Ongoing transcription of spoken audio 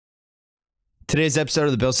Today's episode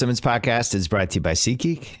of the Bill Simmons Podcast is brought to you by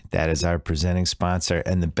SeatGeek. That is our presenting sponsor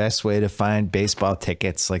and the best way to find baseball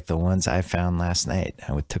tickets like the ones I found last night.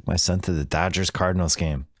 I took my son to the Dodgers-Cardinals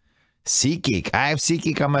game. SeatGeek. I have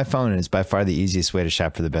SeatGeek on my phone, and it's by far the easiest way to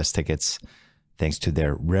shop for the best tickets thanks to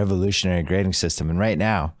their revolutionary grading system. And right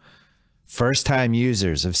now, first-time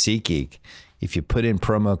users of SeatGeek, if you put in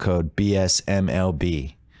promo code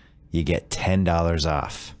BSMLB, you get $10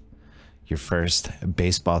 off your first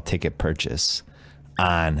baseball ticket purchase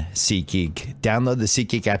on SeatGeek. Download the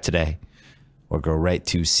SeatGeek app today or go right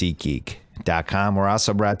to SeatGeek.com. We're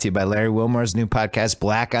also brought to you by Larry Wilmore's new podcast,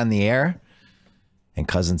 Black on the Air, and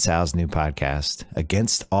Cousin Sal's new podcast,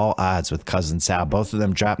 Against All Odds with Cousin Sal. Both of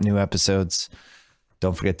them drop new episodes.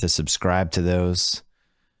 Don't forget to subscribe to those.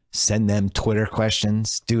 Send them Twitter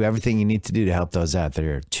questions. Do everything you need to do to help those out.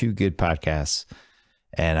 They're two good podcasts.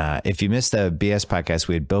 And if you missed the BS podcast,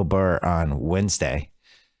 we had Bill Burr on Wednesday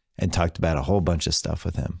and talked about a whole bunch of stuff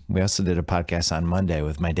with him. We also did a podcast on Monday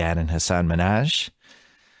with my dad and Hassan Minhaj.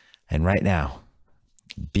 And right now,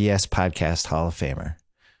 BS Podcast Hall of Famer,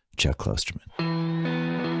 Chuck Klosterman.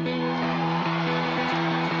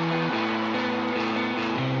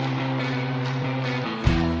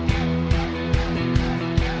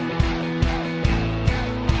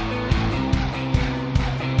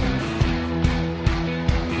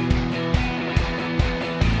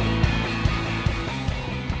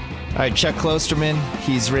 All right, Chuck Klosterman,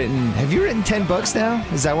 he's written, have you written 10 books now?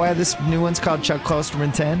 Is that why this new one's called Chuck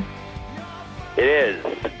Klosterman 10? It is.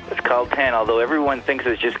 It's called 10, although everyone thinks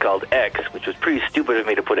it's just called X, which was pretty stupid of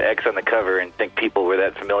me to put X on the cover and think people were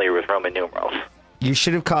that familiar with Roman numerals. You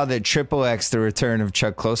should have called it Triple X, The Return of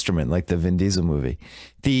Chuck Klosterman, like the Vin Diesel movie.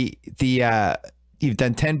 You've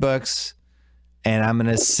done 10 books, and I'm going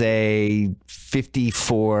to say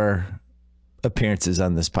 54 appearances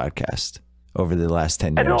on this podcast over the last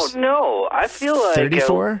 10 years. I don't know. I feel like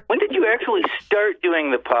 34? When did you actually start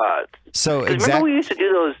doing the pods? So remember we used to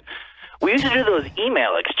do those. We used to do those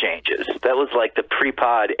email exchanges. That was like the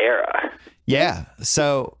pre-pod era. Yeah.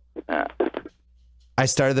 So I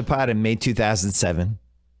started the pod in May 2007.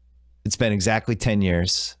 It's been exactly 10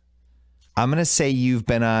 years. I'm going to say you've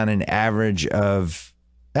been on an average of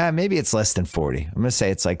maybe it's less than 40. I'm going to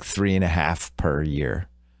say it's like 3.5 per year.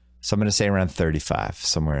 So I'm going to say around 35,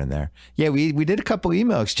 somewhere in there. Yeah, we did a couple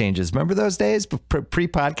email exchanges. Remember those days,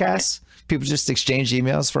 pre-podcasts? People just exchanged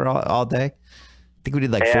emails for all day. I think we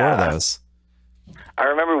did like 4 of those. I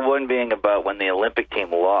remember one being about when the Olympic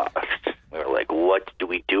team lost. We were like, what do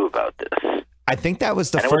we do about this? I think that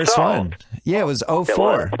was the first one. Yeah, it was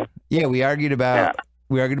 04. Yeah, we argued about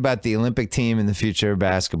the Olympic team and the future of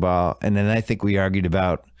basketball. And then I think we argued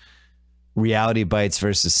about reality bites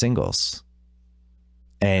versus singles.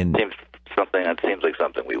 And seems like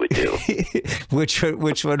something we would do. which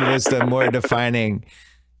one was the more defining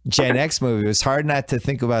Gen X movie? It was hard not to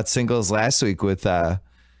think about singles last week with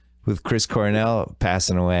Chris Cornell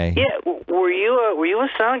passing away. Yeah, were you a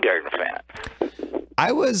Soundgarden fan?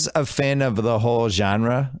 I was a fan of the whole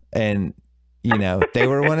genre, and you know they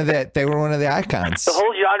were one of the icons. The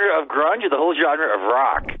whole genre of grunge, or the whole genre of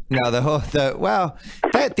rock? No,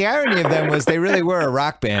 the irony of them was they really were a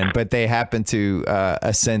rock band, but they happened to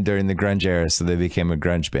ascend during the grunge era, so they became a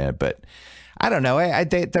grunge band. But I don't know.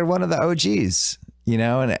 They're one of the OGs, you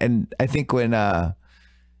know, and I think when I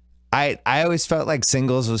always felt like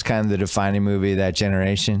Singles was kind of the defining movie of that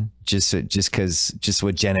generation, just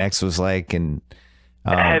what Gen X was like. And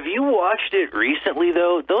have you watched it recently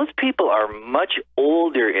though? Those people are much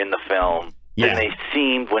older in the film than they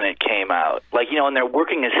seemed when it came out. Like, you know, and they're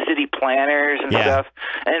working as city planners and stuff.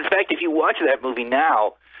 And in fact, if you watch that movie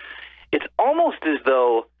now, it's almost as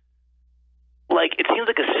though, like, it seems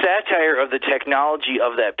like a satire of the technology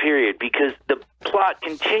of that period, because the plot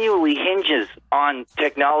continually hinges on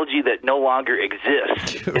technology that no longer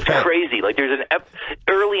exists. It's crazy. Like, there's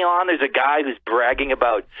early on, there's a guy who's bragging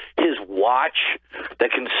about his watch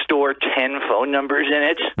that can store 10 phone numbers in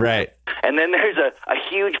it. Right. And then there's a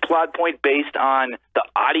huge plot point based on the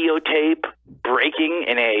audio tape breaking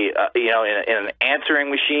in in an answering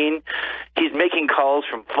machine. He's making calls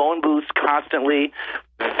from phone booths constantly.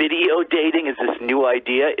 Video dating is this new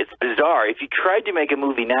idea. It's bizarre. If you tried to make a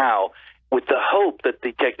movie now with the hope that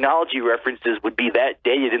the technology references would be that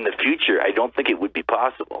dated in the future, I don't think it would be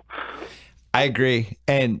possible. I agree.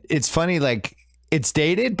 And it's funny, like, it's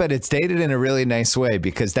dated, but it's dated in a really nice way,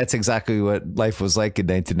 because that's exactly what life was like in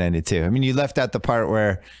 1992. I mean, you left out the part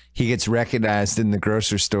where he gets recognized in the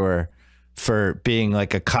grocery store for being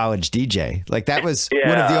like a college DJ. Like, that was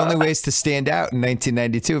one of the only ways to stand out in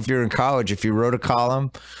 1992. If you're in college, if you wrote a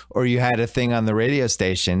column or you had a thing on the radio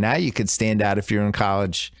station, now you could stand out if you're in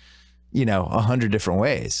college you know, 100 different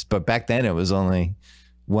ways. But back then it was only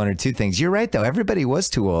one or two things. You're right, though. Everybody was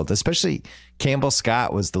too old, especially Campbell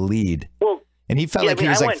Scott was the lead. Well, and he felt like he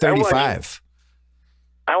was like 35.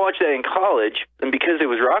 I watched that in college, and because there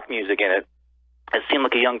was rock music in it, it seemed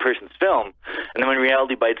like a young person's film. And then when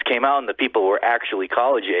Reality Bites came out and the people were actually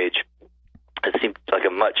college age, it seemed like a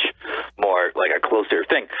much more, like a closer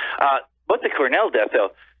thing. But the Cornell death,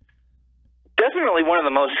 though, definitely one of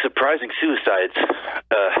the most surprising suicides,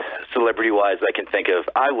 celebrity-wise, I can think of.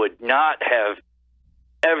 I would not have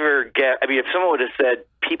ever guessed. I mean, if someone would have said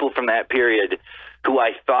people from that period who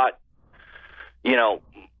I thought, you know,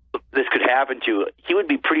 this could happen to, he would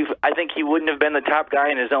be pretty. I think he wouldn't have been the top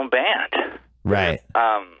guy in his own band. Right.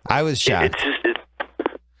 I was shocked. It's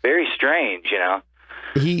very strange, you know.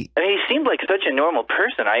 He seemed like such a normal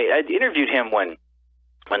person. I interviewed him when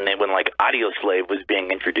like Audio Slave was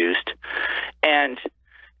being introduced, and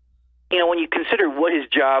you know, when you consider what his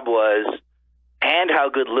job was and how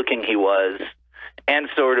good looking he was, and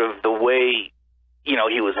sort of the way, you know,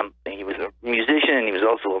 he was a musician and he was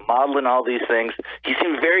also a model and all these things. He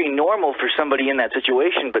seemed very normal for somebody in that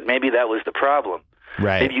situation, but maybe that was the problem.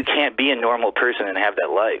 Right. Maybe you can't be a normal person and have that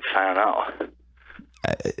life. I don't know.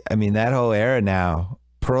 I mean, that whole era now,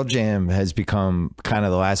 Pearl Jam has become kind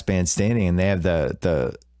of the last band standing, and they have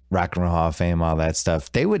the Rock and Roll Hall of Fame, all that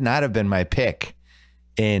stuff. They would not have been my pick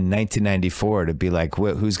in 1994 to be like,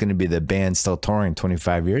 who's going to be the band still touring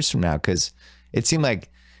 25 years from now? Because it seemed like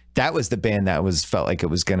that was the band that felt like it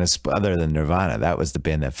was going to, other than Nirvana, that was the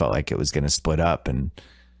band that felt like it was going to split up. And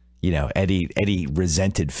you know, Eddie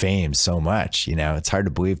resented Fame so much. You know, it's hard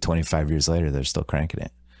to believe 25 years later they're still cranking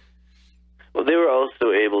it. Well, they were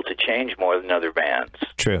also able to change more than other bands.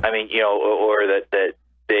 True. I mean, you know, or that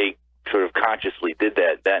they sort of consciously did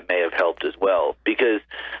that. That may have helped as well, because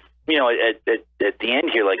you know, at the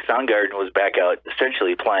end here, like Soundgarden was back out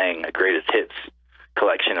essentially playing a greatest hits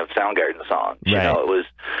collection of Soundgarden songs. Right. You know, it was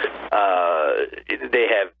they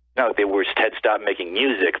have not like they had stopped making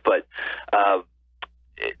music, but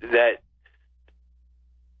that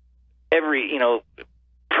every, you know,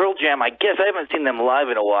 Pearl Jam, I guess I haven't seen them live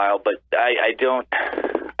in a while, but I don't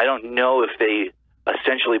know if they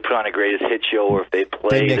essentially put on a greatest hit show or if they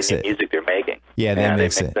play the new music they're making. Yeah, they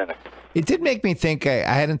mix it. It did make me think. I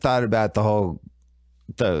hadn't thought about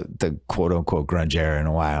the quote unquote grunge era in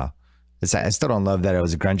a while. I still don't love that it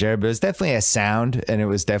was a grunge era, but it was definitely a sound, and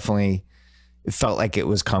it felt like it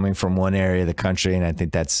was coming from one area of the country, and I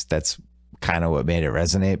think that's kind of what made it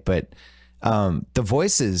resonate. But the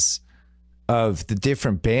voices of the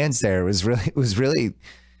different bands there was really,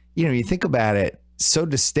 you know, you think about it, so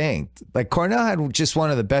distinct. Like Cornell had just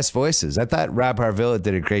one of the best voices. I thought Rob Harvilla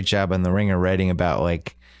did a great job on The Ringer writing about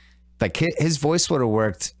like his voice would have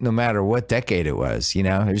worked no matter what decade it was. You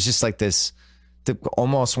know, it was just like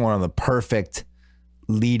almost one of the perfect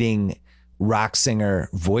leading rock singer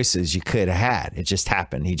voices you could have had. It just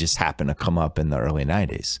happened. He just happened to come up in the early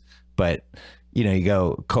 90s. But, you know, you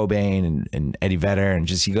go Cobain and Eddie Vedder, and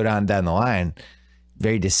just you go down the line,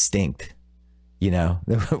 very distinct. You know,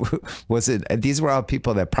 these were all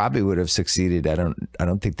people that probably would have succeeded. I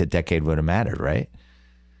don't think the decade would have mattered, right?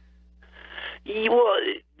 Well,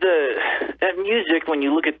 that music, when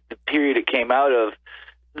you look at the period it came out of,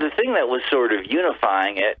 the thing that was sort of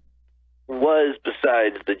unifying it was,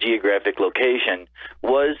 besides the geographic location,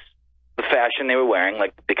 was the fashion they were wearing,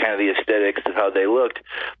 like the kind of the aesthetics of how they looked,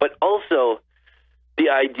 but also the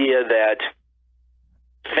idea that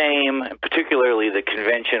fame, and particularly the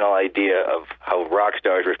conventional idea of how rock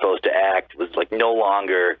stars were supposed to act, was like no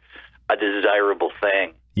longer a desirable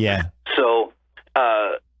thing. Yeah. So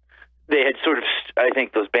they had sort of, I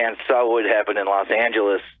think those bands saw what happened in Los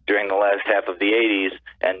Angeles during the last half of the 80s,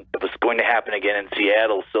 and it was going to happen again in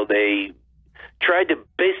Seattle, so they tried to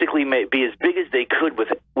basically be as big as they could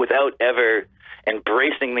without ever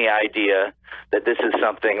embracing the idea that this is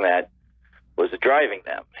something that was driving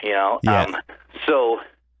them, you know? Yeah. So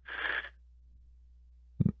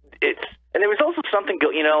and there was also something,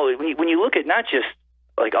 you know, when you look at not just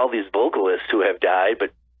like all these vocalists who have died,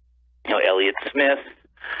 but, you know, Elliott Smith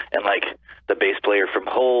and like the bass player from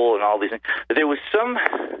Hole and all these things, there was some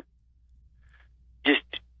just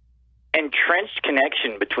entrenched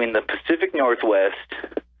connection between the Pacific Northwest,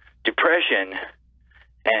 depression,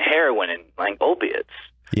 and heroin and like opiates.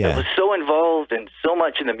 Yeah. It was so involved in so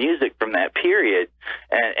much in the music from that period,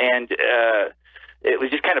 and it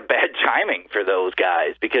was just kind of bad timing for those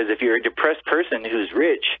guys, because if you're a depressed person who's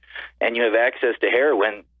rich and you have access to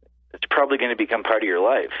heroin, it's probably going to become part of your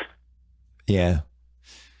life. Yeah.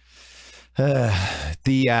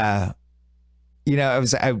 You know,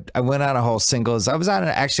 I went on a whole singles. I was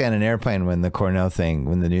actually on an airplane when the Cornell thing,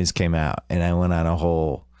 when the news came out, and I went on a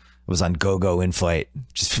whole. I was on GoGo in flight,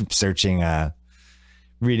 just searching,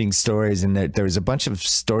 reading stories, and there was a bunch of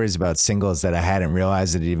stories about singles that I hadn't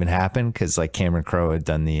realized that it even happened, because like Cameron Crowe had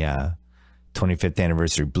done the 25th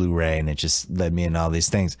anniversary Blu-ray, and it just led me into all these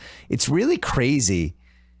things. It's really crazy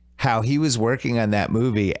how he was working on that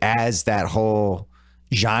movie as that whole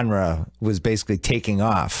genre was basically taking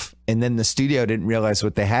off, and then the studio didn't realize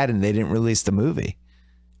what they had, and they didn't release the movie,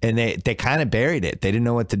 and they kind of buried it. They didn't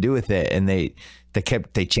know what to do with it, and they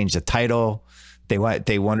changed the title.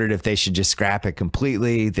 They wondered if they should just scrap it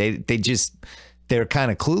completely. They were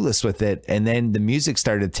kind of clueless with it, and then the music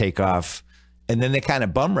started to take off, and then they kind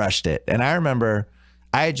of bum rushed it. And I remember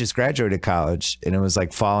I had just graduated college, and it was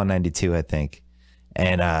like fall of '92, I think,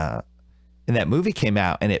 and that movie came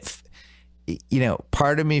out, and it, you know,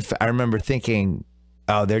 part of me, I remember thinking,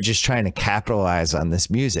 oh, they're just trying to capitalize on this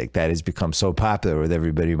music that has become so popular with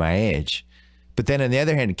everybody my age. But then on the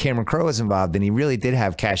other hand, Cameron Crowe was involved, and he really did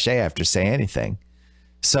have cachet after Say Anything.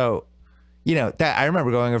 So, you know, that I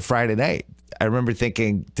remember going on Friday night. I remember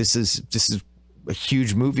thinking, this is a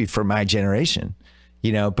huge movie for my generation,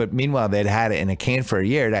 you know. But meanwhile, they'd had it in a can for a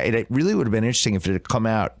year. It really would have been interesting if it had come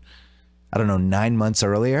out, I don't know, 9 months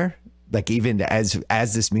earlier, like even as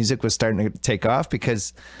this music was starting to take off,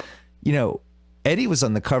 because, you know, Eddie was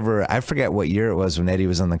on the cover. I forget what year it was when Eddie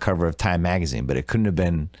was on the cover of Time magazine, but it couldn't have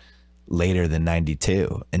been later than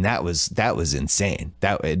 '92, and that was insane.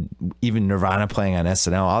 Even Nirvana playing on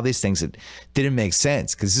SNL, all these things that didn't make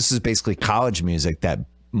sense, because this was basically college music that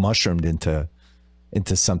mushroomed into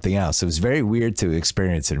something else. It was very weird to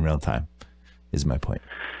experience in real time, is my point.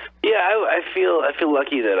 Yeah, I feel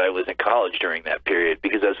lucky that I was in college during that period,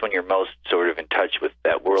 because that's when you're most sort of in touch with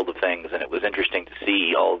that world of things, and it was interesting to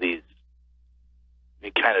see all these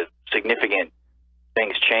kind of significant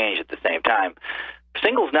things change at the same time.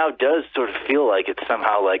 Singles now does sort of feel like it's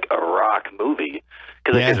somehow like a rock movie,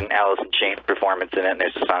 because there's an Alice in Chains performance in it, and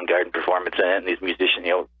there's a Soundgarden performance in it, and these musicians,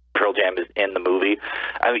 you know, Pearl Jam is in the movie.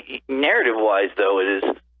 I mean, narrative-wise, though, it is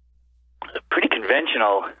a pretty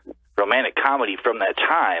conventional romantic comedy from that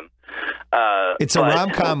time. It's a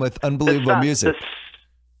rom-com with unbelievable music.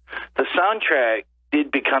 The soundtrack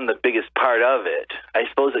did become the biggest part of it. I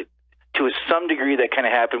suppose to some degree that kind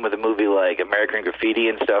of happened with a movie like American Graffiti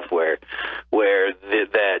and stuff, where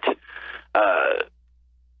that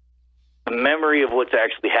memory of what's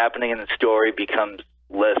actually happening in the story becomes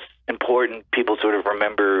less important. People sort of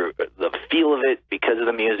remember the feel of it because of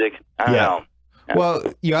the music. I don't know. Well,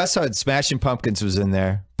 you also had Smashing Pumpkins was in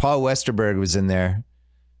there. Paul Westerberg was in there,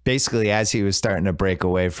 basically as he was starting to break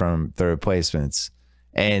away from the Replacements.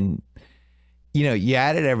 And, you know, you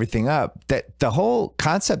added everything up. That the whole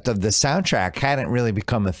concept of the soundtrack hadn't really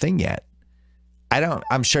become a thing yet.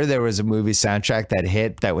 I'm sure there was a movie soundtrack that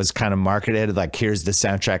hit that was kind of marketed like, here's the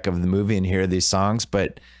soundtrack of the movie and here are these songs.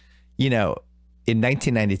 But, you know, in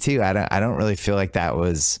 1992, I don't really feel like that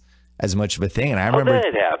was as much of a thing. And I remember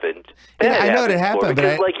it happened. I know it happened,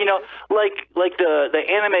 but like, you know, like the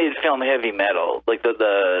animated film Heavy Metal, like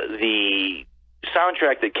the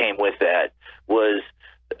soundtrack that came with that was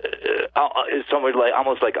somewhere like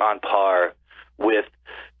almost like on par with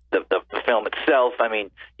the film itself. I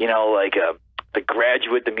mean, you know, like The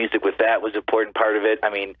Graduate, the music with that was an important part of it. I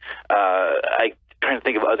mean, I'm trying to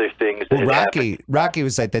think of other things. That Rocky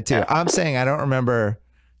was like that too. I'm saying I don't remember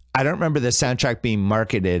the soundtrack being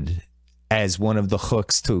marketed as one of the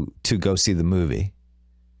hooks to go see the movie.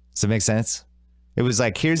 Does that make sense? It was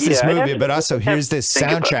like, here's this movie, but also here's this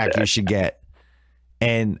soundtrack you should get.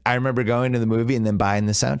 And I remember going to the movie and then buying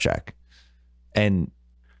the soundtrack. And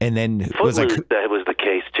then it was like, that was the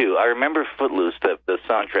case too. I remember Footloose, the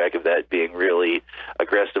soundtrack of that being really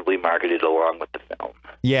aggressively marketed along with the film.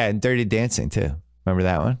 Yeah, and Dirty Dancing too. Remember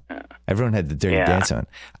that one? Yeah. Everyone had the Dirty Dancing one.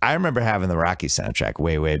 I remember having the Rocky soundtrack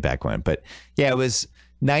way back when. But yeah, it was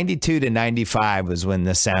 92 to 95 was when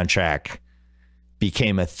the soundtrack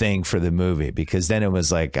became a thing for the movie, because then it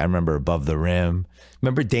was like, I remember Above the Rim.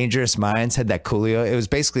 Remember Dangerous Minds had that Coolio? It was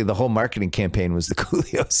basically the whole marketing campaign was the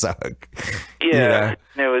Coolio song. Yeah.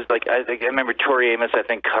 You know? It was like, I remember Tori Amos, I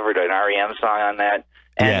think, covered an REM song on that.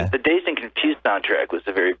 And the Dazed and Confused soundtrack was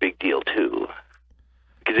a very big deal too.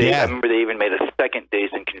 Because I remember they even made a second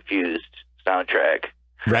Dazed and Confused soundtrack.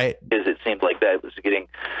 Right. Because it seemed like that was getting,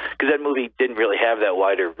 because that movie didn't really have that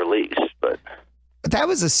wider release, but that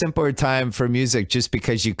was a simpler time for music, just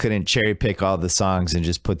because you couldn't cherry pick all the songs and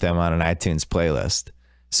just put them on an iTunes playlist.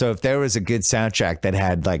 So if there was a good soundtrack that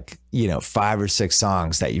had like, you know, 5 or 6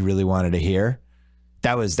 songs that you really wanted to hear,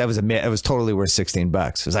 it was totally worth $16.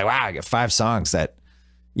 It was like, wow, I get 5 songs that,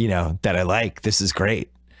 you know, that I like. This is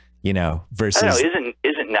great, you know, versus. I don't know,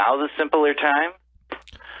 isn't now the simpler time?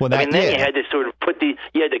 Well, that, I mean, then you had to sort of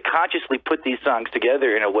you had to consciously put these songs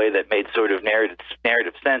together in a way that made sort of narrative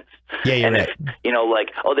sense. Yeah, you're right. You know, like,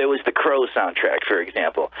 there was the Crow soundtrack, for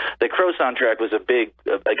example. The Crow soundtrack was a big,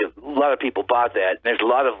 like, a lot of people bought that. There's a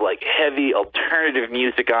lot of, like, heavy alternative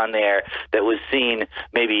music on there that was seen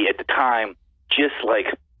maybe at the time just like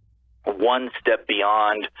one step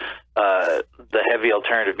beyond the heavy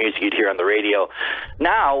alternative music you'd hear on the radio.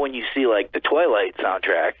 Now, when you see, like, the Twilight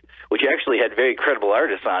soundtrack, which actually had very credible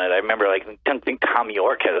artists on it. I remember, like, I think Tom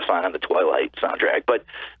York had a song on the Twilight soundtrack, but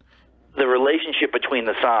the relationship between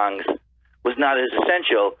the songs was not as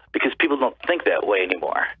essential because people don't think that way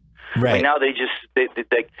anymore. Right. I mean, now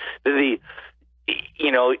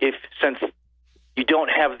you know, since you don't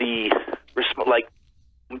have like,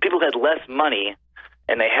 when people had less money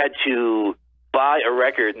and they had to buy a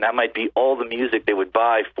record, and that might be all the music they would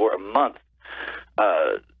buy for a month,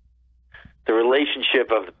 the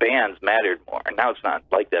relationship of the bands mattered more. And now it's not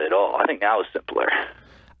like that at all. I think now it's simpler.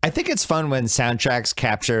 I think it's fun when soundtracks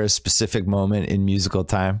capture a specific moment in musical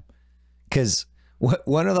time. Because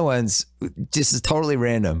one of the ones, just is totally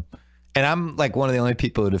random, and I'm like one of the only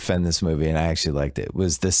people who defend this movie, and I actually liked it,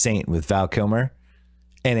 was The Saint with Val Kilmer.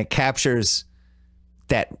 And it captures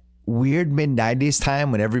that weird mid-90s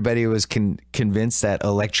time when everybody was convinced that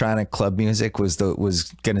electronic club music was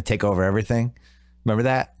going to take over everything. Remember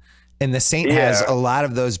that? And The Saint has a lot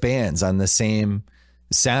of those bands on the same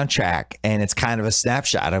soundtrack, and it's kind of a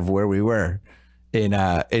snapshot of where we were in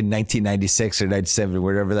 1996 or 97,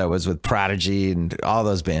 whatever that was, with Prodigy and all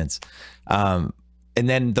those bands. And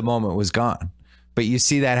then the moment was gone. But you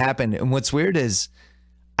see that happen. And what's weird is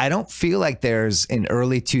I don't feel like there's an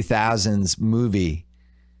early 2000s movie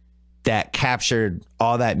that captured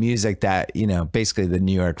all that music that, you know, basically the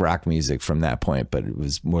New York rock music from that point, but it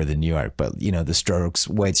was more than New York, but, you know, the Strokes,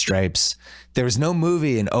 White Stripes. There was no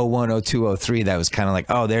movie in 01, 02, 03 that was kind of like,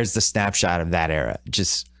 oh, there's the snapshot of that era.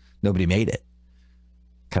 Just nobody made it.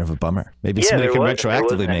 Kind of a bummer. Maybe somebody can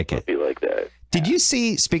retroactively make it. Like that. Did you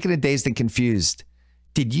see, speaking of Dazed and Confused,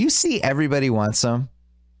 did you see Everybody Wants Some?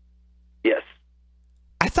 Yes.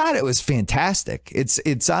 I thought it was fantastic.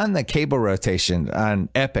 It's on the cable rotation on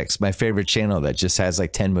Epix, my favorite channel that just has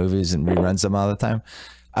like 10 movies and reruns them all the time.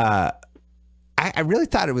 I really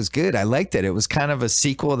thought it was good. I liked it. It was kind of a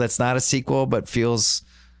sequel that's not a sequel, but feels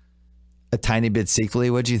a tiny bit sequely.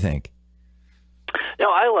 What'd you think? No,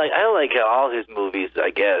 I like all his movies, I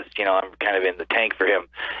guess. You know, I'm kind of in the tank for him.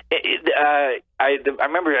 I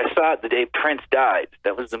remember I saw it the day Prince died.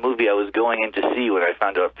 That was the movie I was going in to see when I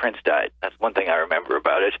found out Prince died. That's one thing I remember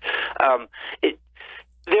about it.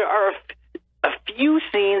 There are a few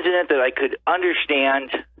scenes in it that I could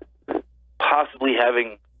understand possibly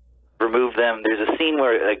having removed them. There's a scene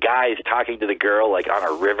where a guy is talking to the girl like on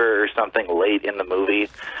a river or something late in the movie.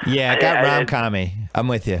 Yeah, it got rom-commy. I'm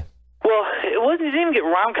with you. Well, it didn't even get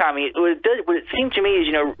rom-commy. What it seemed to me is,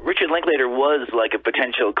 you know, Richard Linklater was like a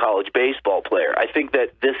potential college baseball player. I think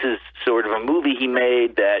that this is sort of a movie he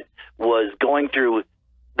made that was going through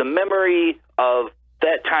the memory of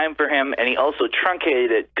that time for him, and he also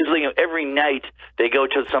truncated it because, you know, every night they go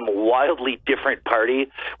to some wildly different party,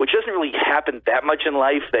 which doesn't really happen that much in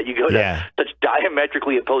life, that you go to such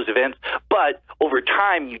diametrically opposed events. But over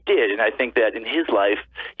time, you did, and I think that in his life,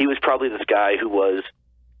 he was probably this guy who was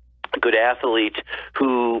a good athlete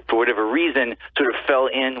who, for whatever reason, sort of fell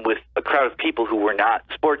in with a crowd of people who were not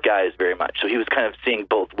sport guys very much. So he was kind of seeing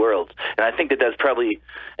both worlds. And I think that that's probably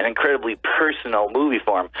an incredibly personal movie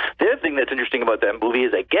for him. The other thing that's interesting about that movie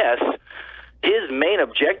is, I guess, his main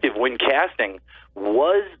objective when casting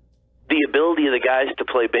was the ability of the guys to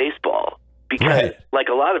play baseball. Because, like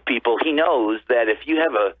a lot of people, he knows that if you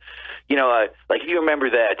have like if you remember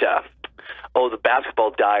that, the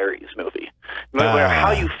Basketball Diaries movie. No matter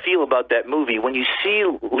how you feel about that movie, when you see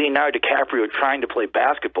Leonardo DiCaprio trying to play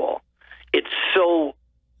basketball, it's so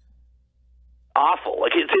awful.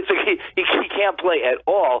 Like it's like he can't play at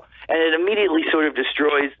all, and it immediately sort of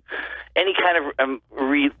destroys any kind of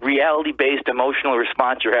reality-based emotional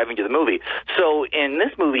response you're having to the movie. So in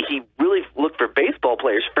this movie, he really looked for baseball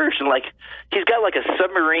players first, and like he's got like a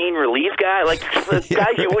submarine relief guy, like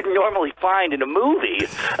guys you wouldn't normally find in a movie.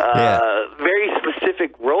 Very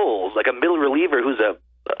specific roles, like a middle reliever who's a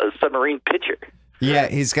submarine pitcher. Yeah,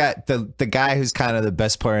 he's got the guy who's kind of the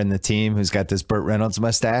best player in the team, who's got this Burt Reynolds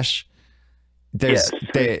mustache.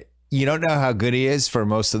 You don't know how good he is for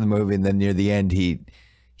most of the movie, and then near the end, he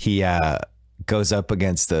goes up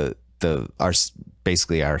against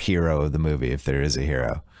basically our hero of the movie, if there is a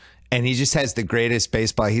hero, and he just has the greatest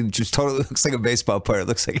baseball. He just totally looks like a baseball player. It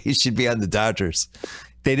looks like he should be on the Dodgers.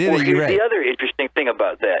 They did Well, it. You're here's right. the other interesting thing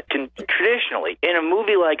about that. Traditionally, in a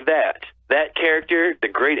movie like that character, the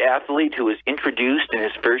great athlete who is introduced in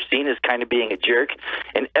his first scene as kind of being a jerk,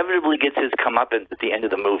 inevitably gets his comeuppance at the end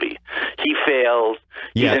of the movie. He fails.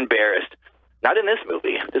 He's embarrassed. Not in this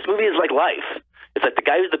movie. This movie is like life. It's like the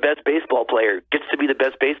guy who's the best baseball player gets to be the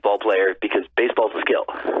best baseball player because baseball's a skill.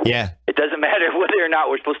 Yeah. It doesn't matter whether or not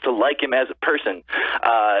we're supposed to like him as a person.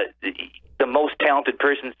 The most talented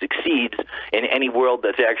person succeeds in any world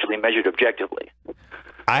that's actually measured objectively.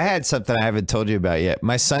 I had something I haven't told you about yet.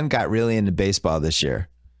 My son got really into baseball this year.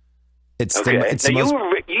 It's You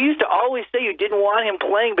used to always say you didn't want him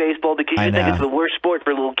playing baseball because you think it's the worst sport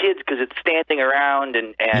for little kids because it's standing around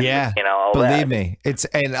and all that. Believe me,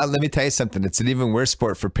 let me tell you something. It's an even worse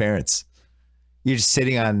sport for parents. You're just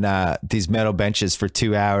sitting on these metal benches for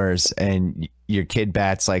 2 hours, and your kid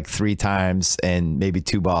bats like 3 times, and maybe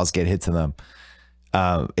 2 balls get hit to them.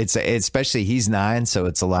 It's especially he's 9, so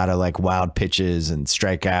it's a lot of like wild pitches and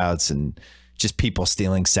strikeouts, and just people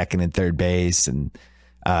stealing second and third base, and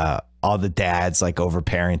all the dads like over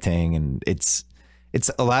parenting, and it's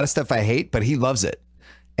a lot of stuff I hate, but he loves it.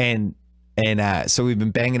 And so we've been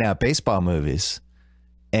banging out baseball movies.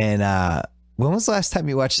 And when was the last time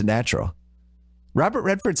you watched The Natural? Robert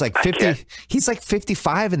Redford's like 50. He's like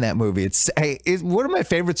 55 in that movie. It's one of my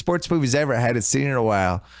favorite sports movies ever. I hadn't seen it in a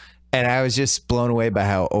while, and I was just blown away by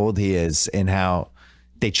how old he is and how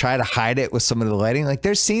they try to hide it with some of the lighting. Like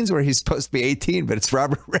there's scenes where he's supposed to be 18, but it's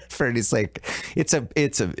Robert Redford. He's like, it's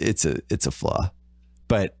a flaw,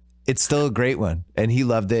 but it's still a great one. And he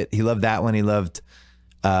loved it. He loved that one. He loved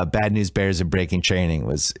Bad News Bears and Breaking Training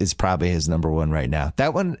is probably his #1 right now.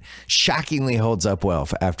 That one shockingly holds up well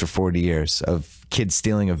after 40 years of kids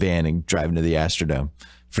stealing a van and driving to the Astrodome.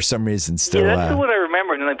 For some reason, still. Yeah, that's what I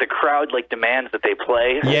remember. And like the crowd like demands that they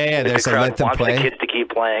play. Yeah, like, the crowd let them wants play. The kids to keep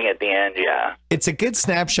playing at the end. Yeah, it's a good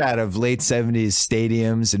snapshot of late 70s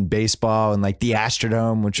stadiums and baseball, and like the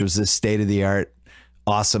Astrodome, which was this state of the art,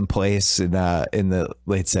 awesome place in the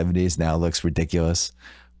late 70s. Now looks ridiculous,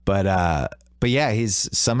 but yeah,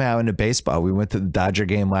 he's somehow into baseball. We went to the Dodger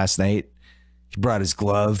game last night. He brought his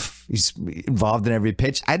glove. He's involved in every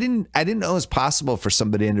pitch. I didn't know it was possible for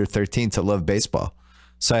somebody under 13 to love baseball.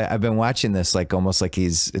 So I've been watching this like almost like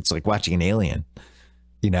it's like watching an alien,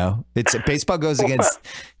 you know. Baseball goes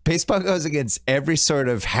against every sort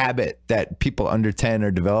of habit that people under 10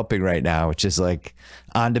 are developing right now, which is like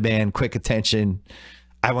on demand, quick attention.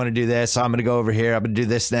 I want to do this. So I'm going to go over here. I'm going to do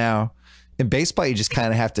this now. In baseball, you just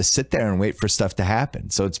kind of have to sit there and wait for stuff to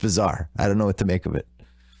happen. So it's bizarre. I don't know what to make of it.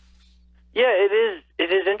 Yeah, it is.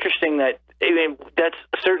 It is interesting that that's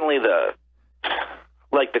certainly the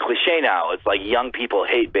cliche now. It's like young people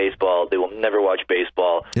hate baseball. They will never watch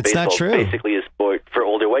baseball. It's not true. Basically a sport for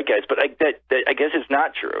older white guys. But I guess it's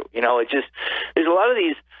not true. You know, it's just there's a lot of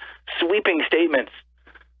these sweeping statements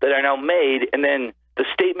that are now made, and then the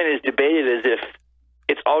statement is debated as if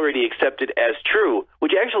it's already accepted as true,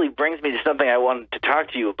 which actually brings me to something I wanted to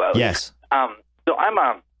talk to you about. Yes. So I'm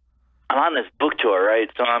on this book tour, right?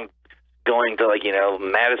 So I'm going to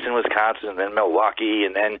Madison, Wisconsin, and then Milwaukee,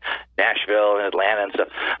 and then Nashville and Atlanta and stuff.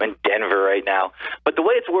 I'm in Denver right now. But the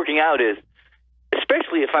way it's working out is,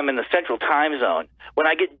 especially if I'm in the central time zone, when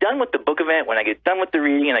I get done with the book event, when I get done with the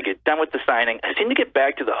reading, and I get done with the signing, I seem to get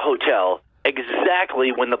back to the hotel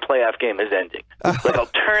exactly when the playoff game is ending. Like I'll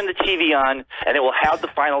turn the TV on, and it will have the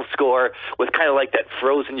final score with kind of like that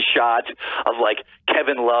frozen shot of like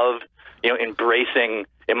Kevin Love, embracing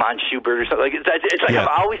Iman Schubert or something. Like it's like I'm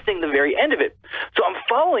always seeing the very end of it. So I'm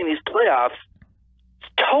following these playoffs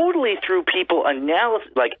totally through people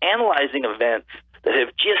analyzing events that have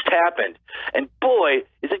just happened. And boy,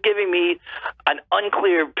 is it giving me an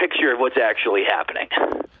unclear picture of what's actually happening.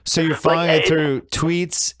 So you're following it through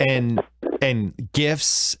tweets and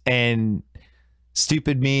GIFs and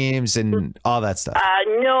stupid memes and all that stuff.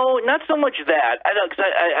 No, not so much that. I don't, cause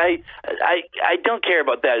I don't care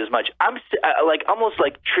about that as much. I'm almost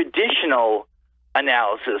like traditional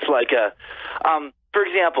analysis, for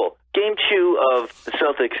example, Game 2 of the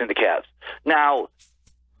Celtics and the Cavs. Now,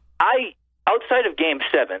 outside of Game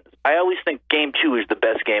 7, I always think Game 2 is the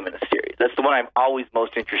best game in the series. That's the one I'm always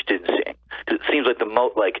most interested in seeing, because it seems like the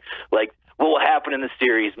most like what will happen in the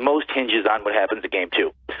series most hinges on what happens in Game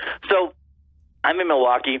 2. So I'm in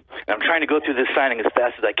Milwaukee, and I'm trying to go through this signing as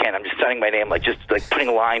fast as I can. I'm just signing my name, just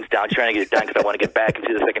putting lines down, trying to get it done because I want to get back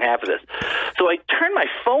into the second half of this. So I turn my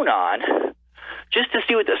phone on just to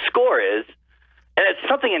see what the score is, and it's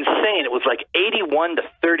something insane. It was like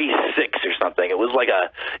 81-36 or something. It was like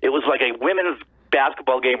a women's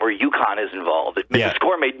basketball game where UConn is involved. The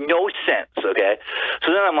score made no sense, okay?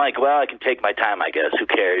 So then I'm like, well, I can take my time, I guess. Who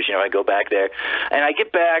cares? I go back there. And I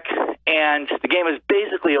get back, and the game is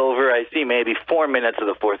basically over. I see maybe 4 minutes of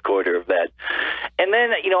the fourth quarter of that. And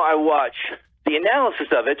then, I watch the analysis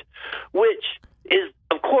of it, which is,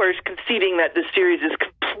 of course, conceding that this series is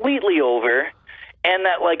completely over, and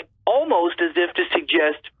that, like, almost as if to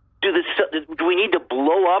suggest, do we need to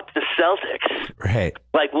blow up the Celtics? Right.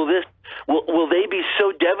 Like, will they be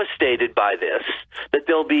so devastated by this that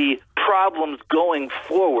there'll be problems going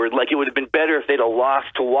forward? Like, it would have been better if they'd have lost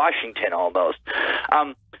to Washington almost. So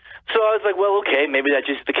I was like, well, okay, maybe that's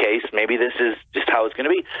just the case. Maybe this is just how it's going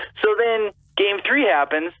to be. So then Game 3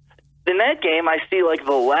 happens. In that game, I see, like,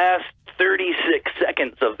 the last 36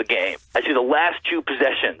 seconds of the game. I see the last two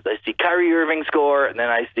possessions. I see Kyrie Irving score, and then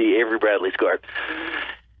I see Avery Bradley score.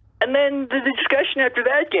 And then the discussion after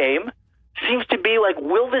that game seems to be like,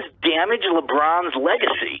 will this damage LeBron's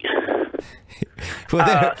legacy?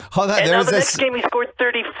 Well, hold on. And now the next game he scored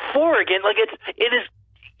 34 again. Like, it is.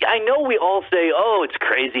 I know we all say, oh, it's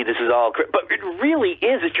crazy, this is all but it really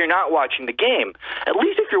is if you're not watching the game. At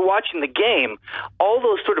least if you're watching the game, all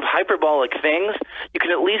those sort of hyperbolic things, you can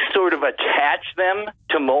at least sort of attach them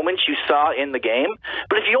to moments you saw in the game.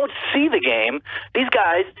 But if you don't see the game, these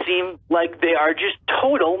guys seem like they are just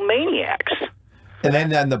total maniacs. And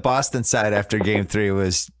then on the Boston side after Game 3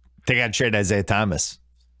 was they got to trade Isaiah Thomas.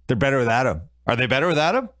 They're better without him. Are they better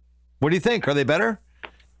without him? What do you think? Are they better?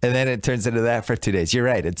 And then it turns into that for 2 days. You're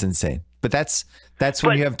right. It's insane. But that's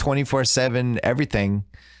when you have 24/7 everything.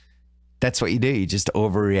 That's what you do. You just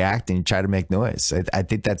overreact and you try to make noise. I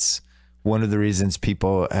think that's one of the reasons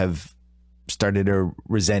people have started to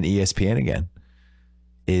resent ESPN again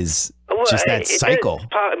is just that cycle.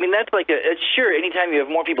 I mean, that's like sure, anytime you have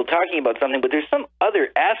more people talking about something, but there's some other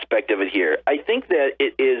aspect of it here. I think that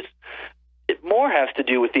it more has to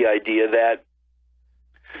do with the idea that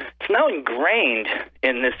it's now ingrained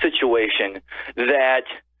in this situation that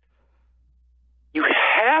you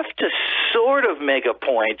have to sort of make a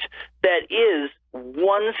point that is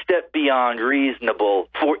one step beyond reasonable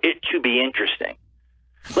for it to be interesting.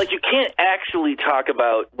 Like, you can't actually talk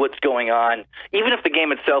about what's going on, even if the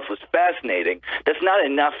game itself was fascinating. That's not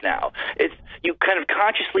enough now. You kind of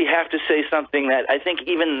consciously have to say something that I think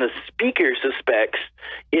even the speaker suspects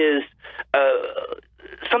is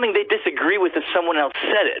something they disagree with if someone else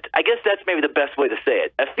said it. I guess that's maybe the best way to say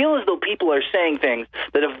it. I feel as though people are saying things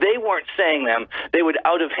that if they weren't saying them, they would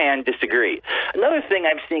out of hand disagree. Another thing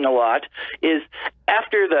I'm seeing a lot is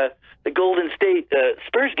after the Golden State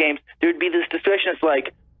Spurs games, there would be this discussion. It's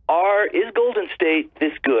like, is Golden State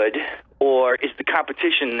this good, or is the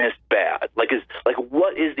competition this bad? Like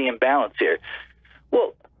what is the imbalance here?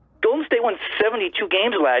 Well, Golden State won 72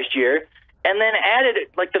 games last year, and then added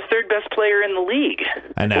like the third best player in the league.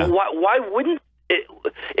 I know. Why wouldn't it?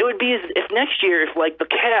 It would be as if next year, if like the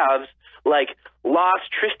Cavs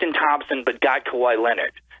lost Tristan Thompson but got Kawhi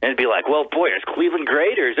Leonard. And it'd be like, well, boy, is Cleveland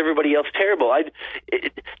great or is everybody else terrible?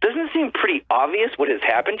 It doesn't seem pretty obvious what has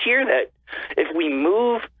happened here, that if we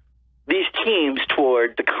move these teams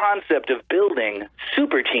toward the concept of building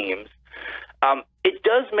super teams, it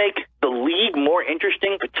does make the league more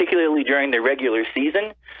interesting, particularly during the regular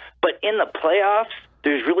season. But in the playoffs,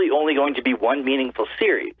 there's really only going to be one meaningful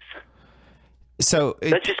series. So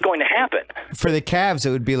that's just going to happen. For the Cavs, it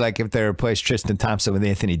would be like if they replaced Tristan Thompson with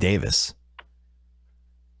Anthony Davis.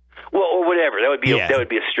 Well, or whatever. That would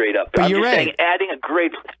be a straight up. But I'm you're just right. saying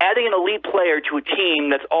adding an elite player to a team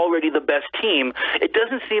that's already the best team, it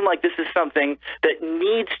doesn't seem like this is something that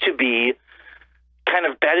needs to be kind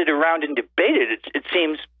of batted around and debated. It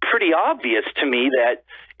seems pretty obvious to me that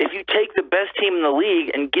if you take the best team in the league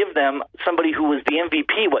and give them somebody who was the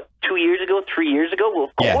MVP, 2 years ago, 3 years ago,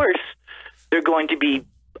 well, of course, they're going to be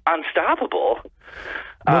unstoppable.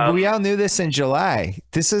 Well, we all knew this in July.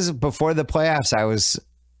 This is before the playoffs. I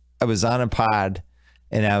was on a pod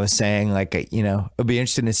and I was saying, like, it'll be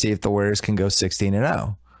interesting to see if the Warriors can go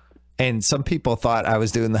 16-0. And some people thought I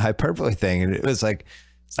was doing the hyperbole thing. And it was like,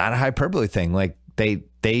 it's not a hyperbole thing. Like,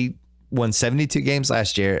 they won 72 games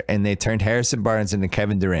last year and they turned Harrison Barnes into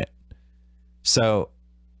Kevin Durant. So,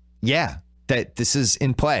 yeah, that this is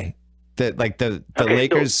in play. That like the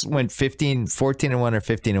Lakers went 14-1 or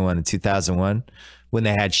 15-1 in 2001 when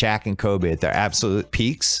they had Shaq and Kobe at their absolute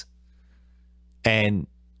peaks. And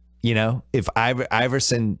if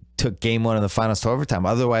Iverson took game one of the finals to overtime,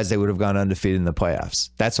 otherwise they would have gone undefeated in the playoffs.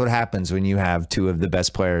 That's what happens when you have two of the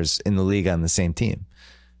best players in the league on the same team.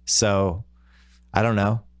 So I don't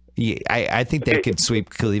know. I think they could sweep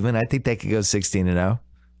Cleveland. I think they could go 16-0.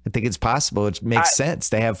 I think it's possible. It makes sense.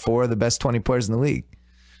 They have four of the best 20 players in the league.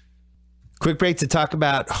 Quick break to talk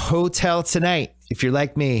about Hotel Tonight. If you're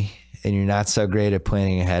like me and you're not so great at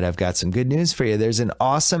planning ahead, I've got some good news for you. There's an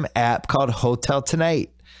awesome app called Hotel Tonight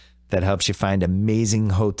that helps you find amazing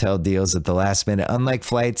hotel deals at the last minute. Unlike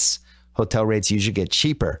flights, hotel rates usually get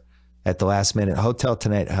cheaper at the last minute. Hotel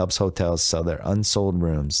Tonight helps hotels sell their unsold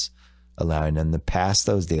rooms, allowing them to pass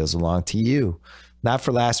those deals along to you. Not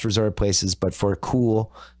for last resort places, but for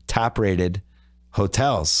cool, top-rated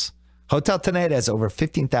hotels. Hotel Tonight has over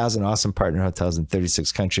 15,000 awesome partner hotels in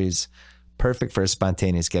 36 countries. Perfect for a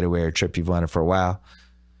spontaneous getaway or trip you've wanted for a while.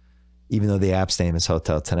 Even though the app's name is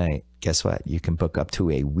Hotel Tonight, guess what? You can book up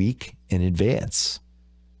to a week in advance.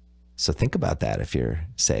 So think about that if you're,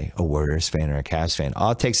 say, a Warriors fan or a Cavs fan.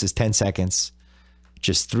 All it takes is 10 seconds.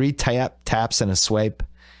 Just 3 taps and a swipe.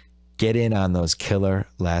 Get in on those killer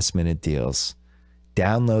last-minute deals.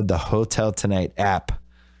 Download the Hotel Tonight app.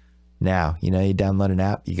 Now, you download an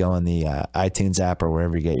app, you go on the iTunes app or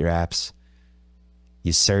wherever you get your apps.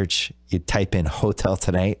 You search, you type in Hotel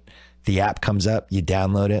Tonight. The app comes up, you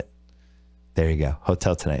download it. There you go.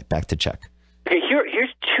 Hotel Tonight. Back to Chuck. Okay, here's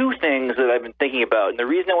 2 things that I've been thinking about. And the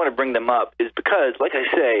reason I want to bring them up is because, like I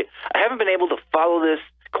say, I haven't been able to follow this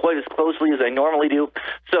quite as closely as I normally do.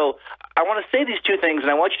 So I want to say these 2 things, and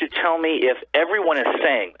I want you to tell me if everyone is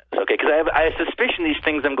saying this, okay? Because I have suspicion these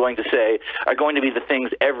things I'm going to say are going to be the things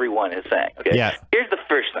everyone is saying, okay? Yeah. Here's the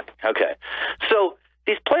first thing, okay? So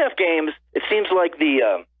these playoff games, it seems like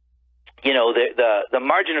the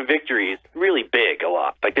margin of victory is really big a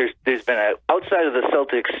lot. Like there's been outside of the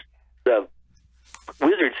Celtics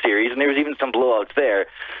Wizards series, and there was even some blowouts there.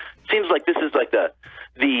 Seems like this is like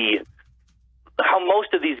the how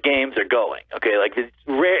most of these games are going. Okay, like it's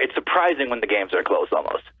rare. It's surprising when the games are close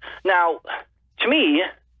almost. Now, to me,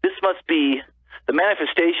 this must be the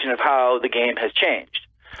manifestation of how the game has changed.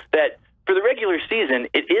 That for the regular season,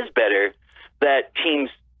 it is better that teams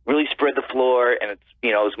really spread the floor, and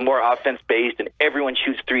it's more offense based, and everyone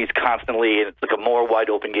shoots threes constantly, and it's like a more wide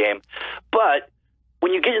open game. But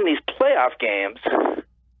when you get in these playoff games,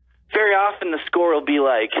 very often the score will be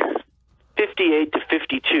like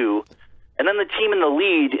 58-52. And then the team in the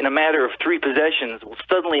lead in a matter of 3 possessions will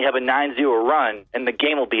suddenly have a 9-0 run, and the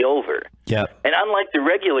game will be over. Yeah. And unlike the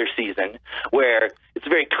regular season, where it's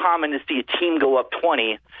very common to see a team go up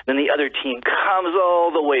 20, then the other team comes all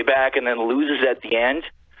the way back and then loses at the end,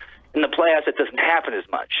 in the playoffs it doesn't happen as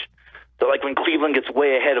much. So like when Cleveland gets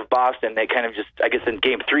way ahead of Boston, they kind of just, I guess in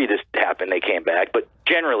Game 3 this happened, they came back. But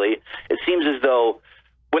generally, it seems as though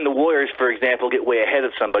when the Warriors, for example, get way ahead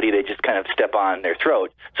of somebody, they just kind of step on their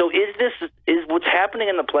throat. So is what's happening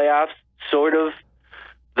in the playoffs sort of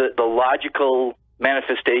the logical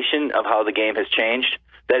manifestation of how the game has changed?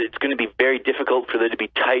 That it's going to be very difficult for there to be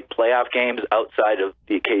tight playoff games outside of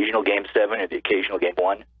the occasional Game 7 or the occasional Game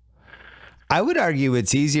 1? I would argue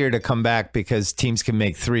it's easier to come back because teams can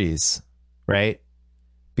make threes, right?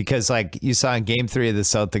 Because like you saw in Game 3 of the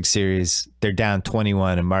Celtics series, they're down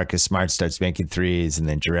 21 and Marcus Smart starts making threes, and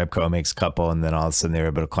then Jerebko makes a couple, and then all of a sudden they're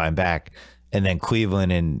able to climb back. And then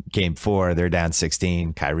Cleveland in Game 4, they're down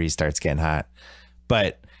 16. Kyrie starts getting hot.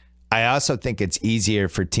 But I also think it's easier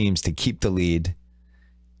for teams to keep the lead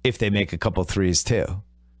if they make a couple threes too.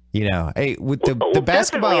 Hey, with the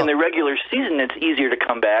basketball definitely in the regular season, it's easier to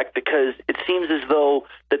come back because it seems as though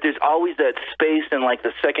that there's always that space in like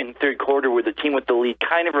the second and third quarter where the team with the lead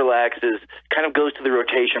kind of relaxes, kind of goes to the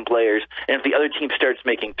rotation players, and if the other team starts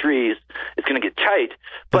making threes, it's going to get tight.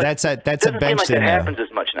 But that's a bench seem like thing. That happens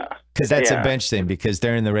as much now because that's a bench thing. Because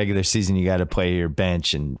during the regular season, you got to play your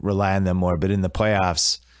bench and rely on them more. But in the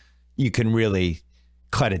playoffs, you can really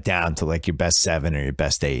cut it down to like your best 7 or your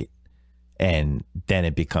best 8. And then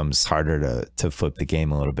it becomes harder to flip the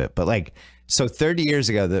game a little bit. But so 30 years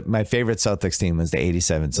ago, my favorite Celtics team was the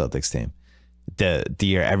 87 Celtics team. The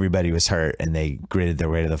year everybody was hurt and they gritted their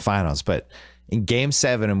way to the finals. But in Game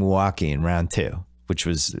 7 in Milwaukee in round 2, which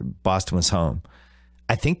was Boston was home,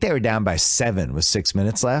 I think they were down by 7 with 6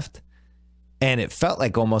 minutes left. And it felt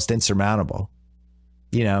like almost insurmountable,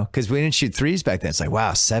 because we didn't shoot threes back then. It's like,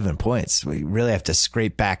 wow, 7 points. We really have to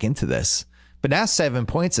scrape back into this. But now 7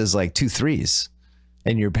 points is like 2 threes,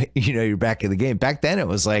 and you're back in the game. Back then it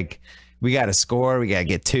was like, we got to score, we got to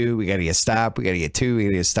get 2, we got to get stopped, we got to get 2, we got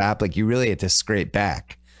to get stopped. Like you really had to scrape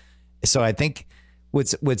back. So I think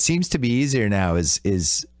what seems to be easier now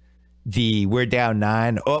is we're down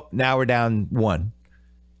 9. Oh, now we're down 1,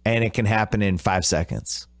 and it can happen in 5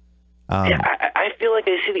 seconds. I feel like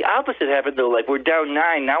I see the opposite happen though. Like we're down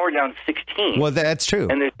 9, now we're down 16. Well, that's true.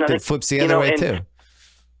 And there's nothing, it flips the other way too.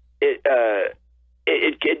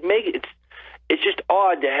 It's just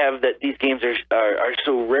odd to have that these games are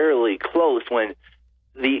so rarely close when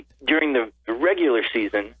during the regular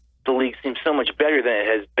season the league seems so much better than it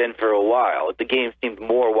has been for a while. The game seemed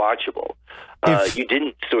more watchable. You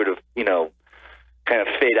didn't sort of, kind of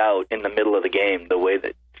fade out in the middle of the game the way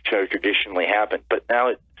that traditionally happened. But now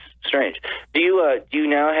it's strange. Do you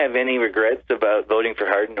now have any regrets about voting for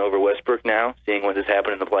Harden over Westbrook now, seeing what has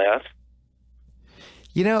happened in the playoffs?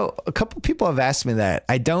 A couple people have asked me that.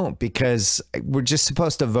 I don't, because we're just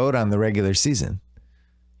supposed to vote on the regular season.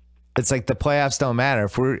 It's like the playoffs don't matter.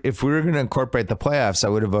 If we were going to incorporate the playoffs, I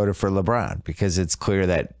would have voted for LeBron, because it's clear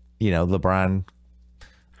that, LeBron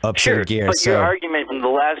ups their gear. But your argument from the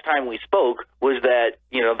last time we spoke was that,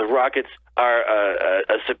 the Rockets are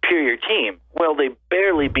a superior team. Well, they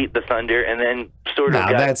barely beat the Thunder and then sort of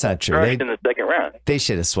got that's not true. in the second round. They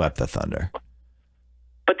should have swept the Thunder.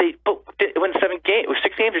 But they won 7 games. It was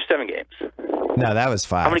 6 games or 7 games? No, that was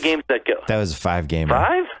 5. How many games did that go? That was a 5-gamer.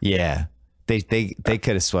 5? Yeah. They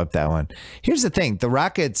could have swept that one. Here's the thing. The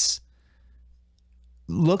Rockets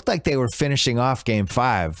looked like they were finishing off game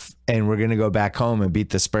 5 and we're going to go back home and beat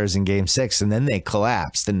the Spurs in game 6, and then they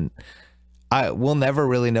collapsed. And we'll never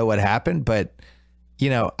really know what happened, but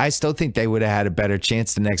I still think they would have had a better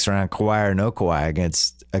chance the next round, Kawhi or no Kawhi,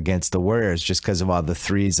 against the Warriors, just because of all the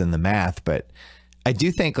threes and the math. But I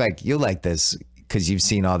do think, like, you'll like this because you've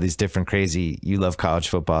seen all these different crazy, you love college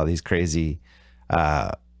football, these crazy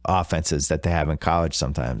offenses that they have in college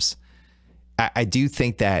sometimes. I do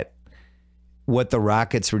think that what the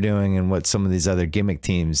Rockets were doing and what some of these other gimmick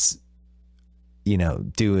teams,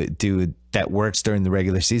 do that works during the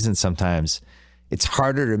regular season sometimes, it's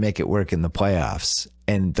harder to make it work in the playoffs.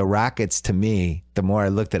 And the Rockets, to me, the more I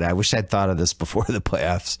looked at it, I wish I'd thought of this before the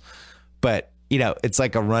playoffs, but it's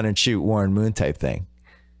like a run and shoot Warren Moon type thing,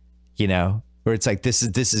 where it's like, this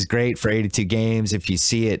is great for 82 games. If you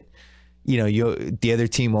see it, the other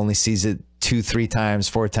team only sees it 2, 3 times,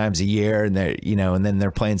 4 times a year, and they're, and then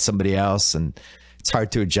they're playing somebody else, and it's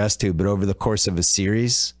hard to adjust to. But over the course of a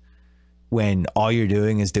series, when all you're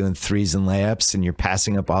doing is doing threes and layups and you're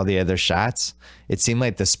passing up all the other shots, it seemed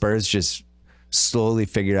like the Spurs just slowly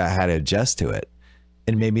figured out how to adjust to it.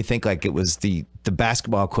 It made me think like it was the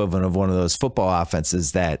basketball equivalent of one of those football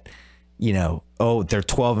offenses that, they're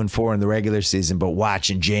 12-4 in the regular season, but watch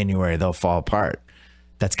in January, they'll fall apart.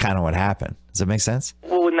 That's kind of what happened. Does that make sense?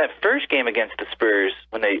 Well, in that first game against the Spurs,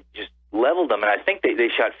 when they just leveled them, and I think they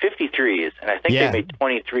shot 53s, and I think they made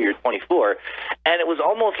 23 or 24, and it was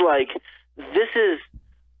almost like this is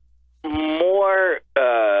more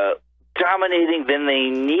dominating than they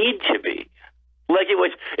need to be. Like it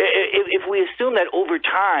was, if we assume that over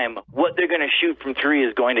time, what they're going to shoot from 3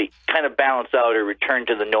 is going to kind of balance out or return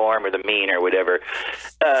to the norm or the mean or whatever,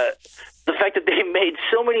 the fact that they made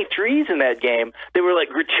so many 3s in that game, they were like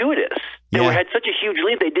gratuitous. They had such a huge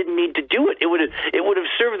lead, they didn't need to do it. It would have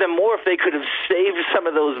served them more if they could have saved some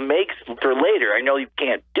of those makes for later. I know you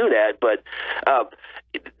can't do that, but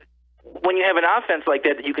when you have an offense like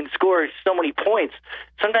that you can score so many points,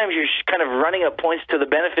 sometimes you're kind of running up points to the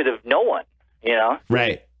benefit of no one.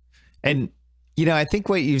 Right. And, I think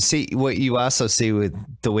what you also see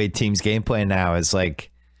with the way teams game plan now is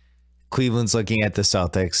like Cleveland's looking at the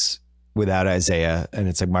Celtics without Isaiah, and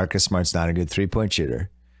it's like Marcus Smart's not a good 3-point shooter.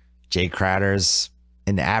 Jay Crowder's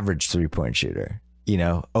an average 3-point shooter.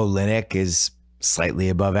 Olynyk is slightly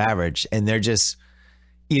above average, and they're just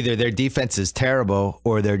either their defense is terrible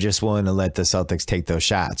or they're just willing to let the Celtics take those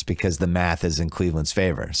shots because the math is in Cleveland's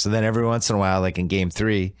favor. So then every once in a while, like in game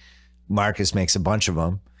 3, Marcus makes a bunch of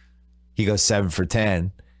them. He goes 7 for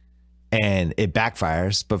 10 and it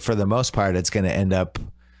backfires. But for the most part, it's going to end up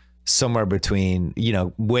somewhere between,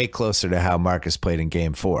 way closer to how Marcus played in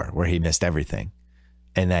game 4, where he missed everything.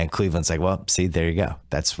 And then Cleveland's like, well, see, there you go.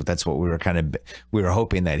 That's what we were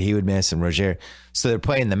hoping that he would miss, and Rozier. So they're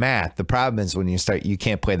playing the math. The problem is when you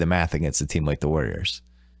can't play the math against a team like the Warriors.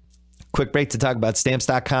 Quick break to talk about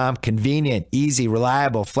Stamps.com. Convenient, easy,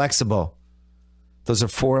 reliable, flexible. Those are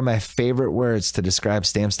 4 of my favorite words to describe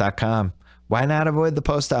Stamps.com. Why not avoid the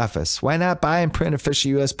post office? Why not buy and print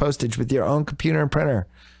official U.S. postage with your own computer and printer?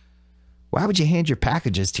 Why would you hand your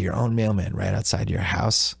packages to your own mailman right outside your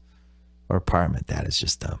house or apartment? That is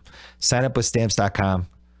just dumb. Sign up with Stamps.com.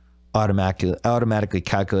 Automatically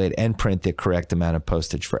calculate and print the correct amount of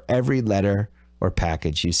postage for every letter or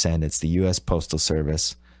package you send. It's the U.S. Postal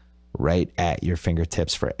Service right at your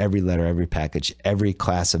fingertips for every letter, every package, every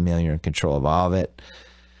class of mail. You're in control of all of it.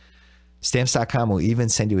 Stamps.com will even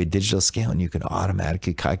send you a digital scale, and you can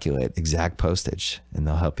automatically calculate exact postage, and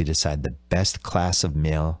they'll help you decide the best class of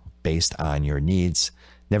mail based on your needs.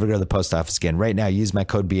 Never go to the post office again. Right now, use my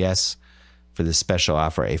code BS for this special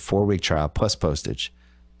offer, a 4-week trial plus postage,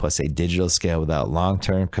 plus a digital scale without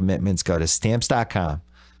long-term commitments. Go to Stamps.com.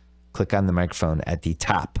 Click on the microphone at the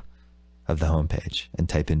top of the homepage and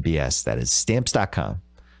type in BS. That is stamps.com.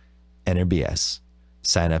 Enter BS.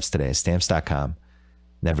 Sign-ups today. Stamps.com.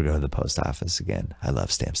 Never go to the post office again. I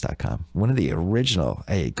love stamps.com. One of the original,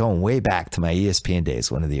 hey, going way back to my ESPN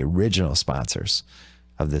days, one of the original sponsors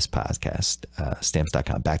of this podcast,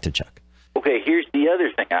 stamps.com. Back to Chuck. Okay, here's the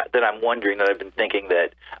other thing that I'm wondering, that I've been thinking,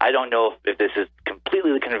 that I don't know if this is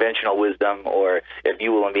completely the conventional wisdom or if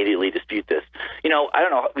you will immediately dispute this. You know, I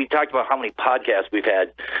don't know. We talked about how many podcasts we've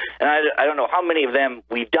had, and I don't know how many of them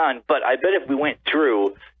we've done, but I bet if we went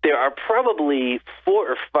through, there are probably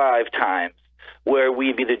 4 or 5 times where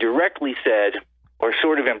we've either directly said or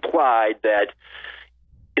sort of implied that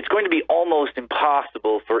it's going to be almost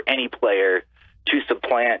impossible for any player to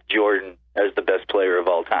supplant Jordan as the best player of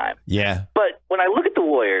all time. Yeah. But when I look at the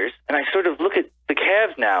Warriors and I sort of look at the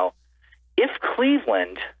Cavs now, if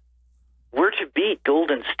Cleveland were to beat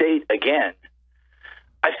Golden State again,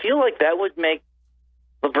 I feel like that would make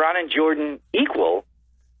LeBron and Jordan equal,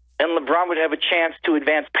 and LeBron would have a chance to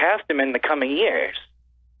advance past them in the coming years.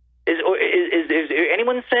 Is there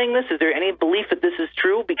anyone saying this? Is there any belief that this is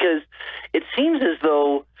true? Because it seems as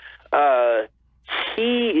though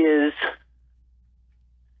he is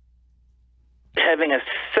having a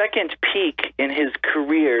second peak in his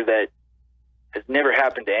career that has never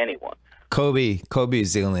happened to anyone. Kobe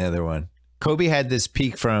is the only other one. Kobe had this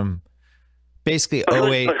peak from basically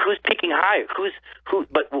 08. But who's peaking higher?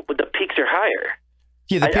 But the peaks are higher.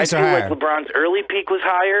 Yeah, the peaks are higher. I feel like LeBron's early peak was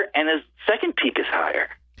higher, and his second peak is higher.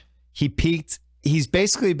 He peaked. He's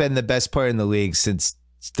basically been the best player in the league since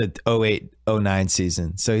the 08-09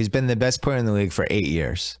 season. So he's been the best player in the league for 8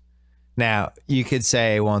 years. Now, you could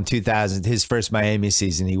say, well, in 2000, his first Miami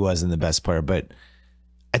season, he wasn't the best player, but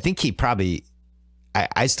I think he probably,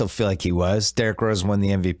 I still feel like he was. Derrick Rose won the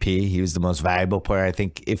MVP. He was the most valuable player. I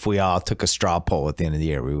think if we all took a straw poll at the end of the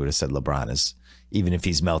year, we would have said LeBron is, even if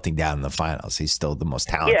he's melting down in the finals, he's still the most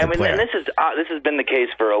talented player. And this has been the case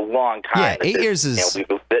for a long time. Yeah, 8 years is...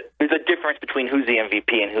 there's a difference between who's the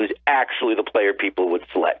MVP and who's actually the player people would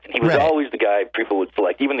select. And he was always the guy people would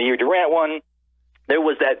select. Even the year Durant won, there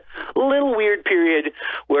was that little weird period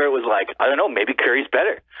where it was like, I don't know, maybe Curry's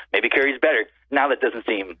better. Maybe Curry's better. Now that doesn't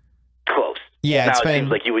seem close. Yeah, now it seems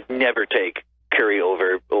like you would never take Curry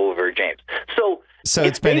over James. So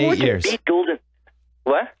it's been 8 years. Beat Golden,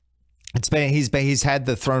 what? He's had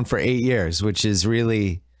the throne for 8 years, which is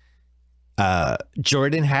really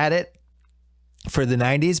Jordan had it for the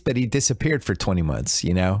 90s, but he disappeared for 20 months.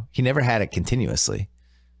 You know, he never had it continuously.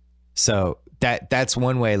 So that's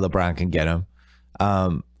one way LeBron can get him.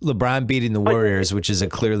 LeBron beating the Warriors, which is a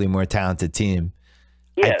clearly more talented team.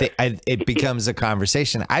 Yeah. It becomes a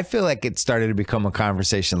conversation. I feel like it started to become a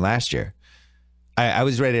conversation last year. I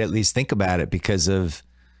was ready to at least think about it because of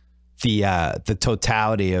the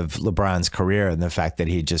totality of LeBron's career and the fact that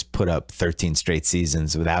he just put up 13 straight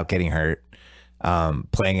seasons without getting hurt,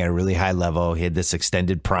 playing at a really high level. He had this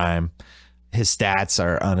extended prime. His stats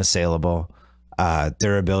are unassailable.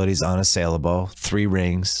 Durability is unassailable. 3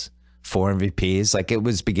 rings, 4 MVPs. Like, it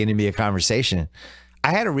was beginning to be a conversation. I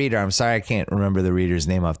had a reader. I'm sorry I can't remember the reader's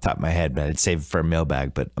name off the top of my head, but I'd save it for a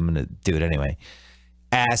mailbag, but I'm going to do it anyway.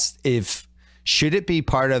 Asked should it be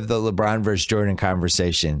part of the LeBron versus Jordan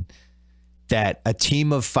conversation that a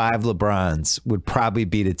team of 5 LeBrons would probably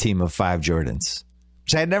beat a team of 5 Jordans,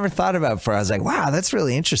 which I had never thought about before. I was like, wow, that's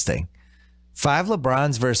really interesting. 5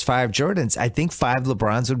 LeBrons versus 5 Jordans. I think 5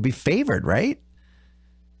 LeBrons would be favored, right?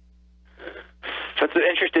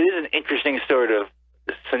 It is an interesting sort of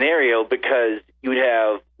scenario because you would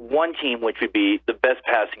have one team which would be the best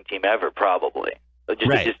passing team ever, probably.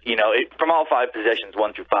 Just you know, from all 5 possessions,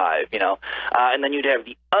 1 through 5, you know, and then you'd have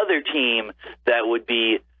the other team that would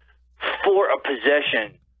be, for a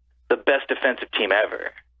possession, the best defensive team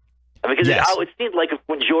ever. Because it seemed like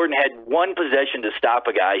when Jordan had one possession to stop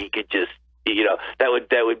a guy, he could just, you know, that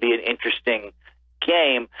would be an interesting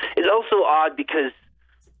game. It's also odd because,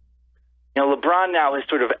 you know, LeBron now has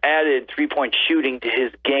sort of added three-point shooting to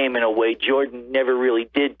his game in a way Jordan never really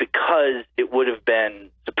did because it would have been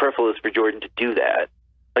superfluous for Jordan to do that.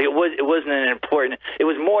 Like it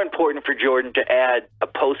was more important for Jordan to add a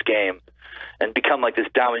post game and become like this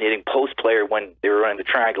dominating post player when they were running the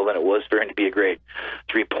triangle than it was for him to be a great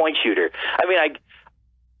three-point shooter. I mean,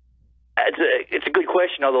 it's a good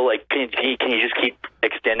question, although, like, can you just keep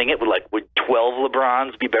extending it? Would 12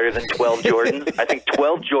 LeBrons be better than 12 Jordans? I think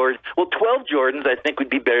 12 Jordans I think would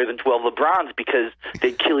be better than 12 LeBrons because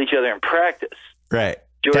they'd kill each other in practice. Right.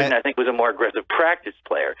 Jordan, I think, was a more aggressive practice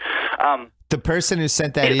player. The person who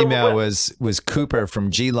sent that email was Cooper from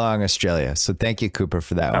Geelong, Australia. So thank you, Cooper,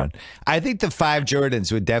 for that one. I think the 5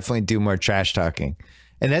 Jordans would definitely do more trash talking.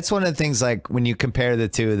 And that's one of the things, like, when you compare the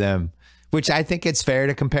two of them, which I think it's fair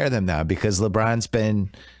to compare them now because LeBron's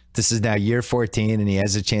this is now year 14 and he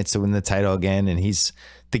has a chance to win the title again. And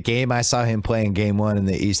the game I saw him play in game 1 in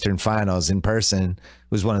the Eastern Finals in person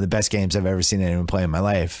was one of the best games I've ever seen anyone play in my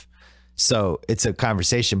life. So it's a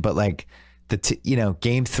conversation, but like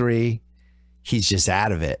game 3, he's just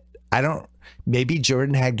out of it. Maybe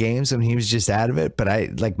Jordan had games when he was just out of it, but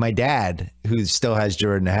my dad, who still has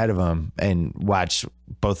Jordan ahead of him and watched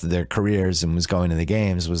both of their careers and was going to the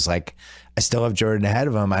games, was like, I still have Jordan ahead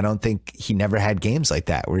of him. I don't think he never had games like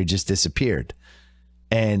that where he just disappeared.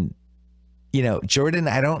 And, Jordan,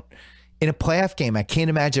 in a playoff game, I can't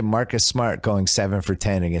imagine Marcus Smart going 7 for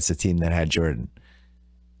 10 against a team that had Jordan.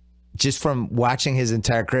 Just from watching his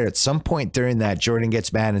entire career, at some point during that, Jordan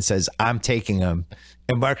gets mad and says, I'm taking him.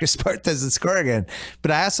 And Marcus Smart doesn't score again.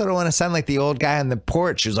 But I also don't want to sound like the old guy on the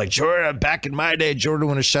porch who's like, Jordan, back in my day, Jordan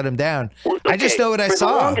would have shut him down. Well, okay. I just know what I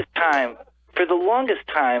saw. For the longest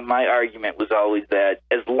time, my argument was always that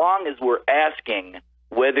as long as we're asking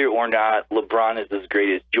whether or not LeBron is as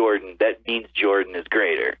great as Jordan, that means Jordan is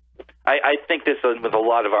greater. I think this with a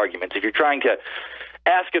lot of arguments. If you're trying to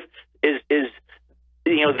ask if is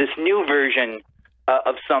this new version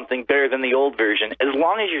of something better than the old version, as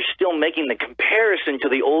long as you're still making the comparison to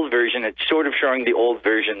the old version, it's sort of showing the old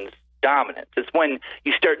version's dominance. It's when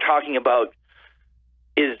you start talking about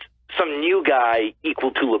is some new guy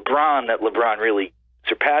equal to LeBron that LeBron really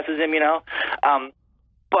surpasses him,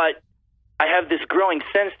 But I have this growing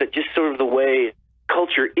sense that just sort of the way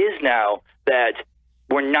culture is now, that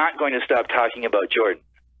we're not going to stop talking about Jordan.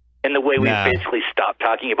 And the way we basically stopped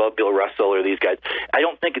talking about Bill Russell or these guys, I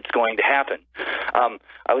don't think it's going to happen.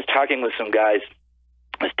 I was talking with some guys,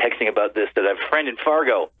 I was texting about this, that I have a friend in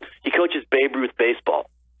Fargo. He coaches Babe Ruth baseball.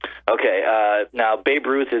 Okay, now Babe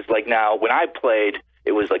Ruth is like now, when I played,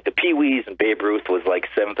 it was like the Pee-wees and Babe Ruth was like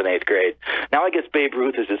 7th and 8th grade. Now I guess Babe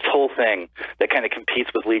Ruth is this whole thing that kind of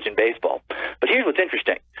competes with Legion baseball. But here's what's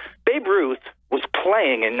interesting. Babe Ruth was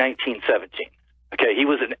playing in 1917. Okay, he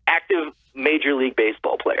was an active Major League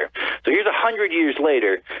Baseball player. So here's 100 years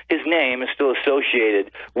later, his name is still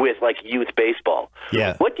associated with like youth baseball.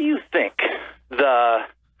 Yeah. What do you think the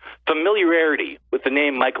familiarity with the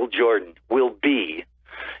name Michael Jordan will be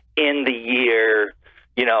in the year,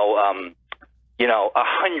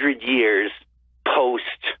 100 years post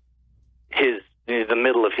the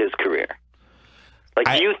middle of his career?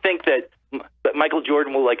 Like, do you think that Michael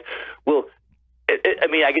Jordan will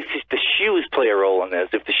I guess just the shoes play a role in this,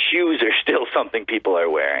 if the shoes are still something people are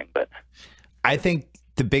wearing. But I think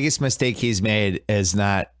the biggest mistake he's made is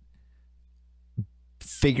not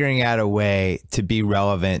figuring out a way to be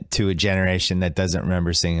relevant to a generation that doesn't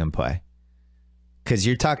remember seeing him play. Because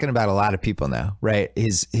you're talking about a lot of people now, right?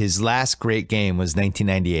 His last great game was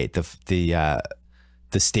 1998,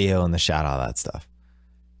 the steal and the shot, all that stuff.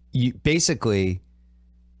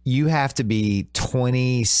 You have to be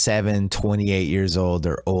 27, 28 years old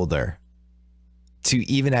or older to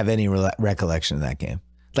even have any recollection of that game.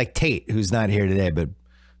 Like Tate, who's not here today, but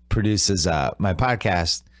produces my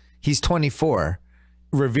podcast. He's 24,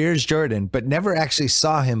 reveres Jordan, but never actually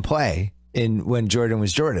saw him play when Jordan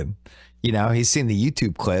was Jordan. He's seen the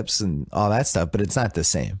YouTube clips and all that stuff, but it's not the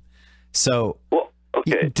same. So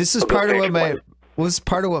this is part of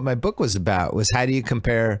what my book was about, was how do you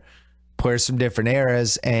compare players from different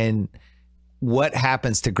eras and what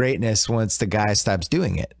happens to greatness once the guy stops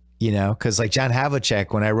doing it, because like John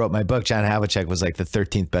Havlicek, when I wrote my book, John Havlicek was like the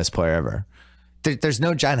 13th best player ever. There's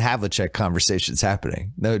no John Havlicek conversations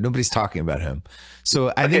happening. No, nobody's talking about him.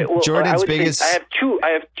 So I think Jordan's biggest. I have two.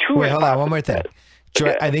 Wait, hold on. One more thing.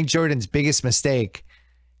 Okay. I think Jordan's biggest mistake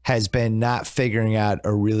has been not figuring out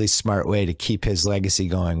a really smart way to keep his legacy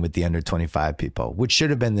going with the under 25 people, which should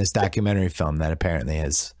have been this documentary film that apparently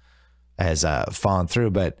has fallen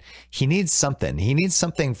through. But he needs something. He needs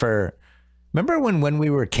something for. Remember when We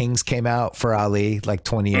Were Kings came out for Ali, like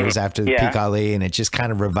 20 years after the peak Ali, and it just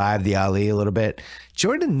kind of revived the Ali a little bit.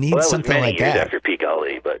 Jordan needs something like that. After peak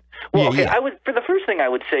Ali, but I would. For the first thing I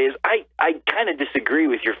would say is I kind of disagree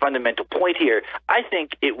with your fundamental point here. I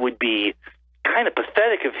think it would be kind of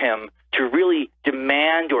pathetic of him to really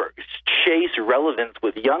demand or chase relevance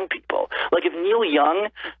with young people. Like if Neil Young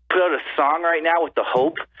put out a song right now with the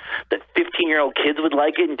hope that 15-year-old kids would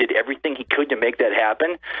like it and did everything he could to make that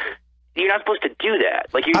happen, you're not supposed to do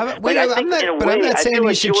that. Like I'm not saying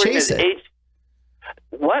you should chase it.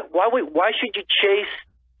 What? Why should you chase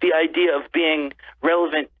the idea of being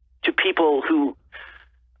relevant to people who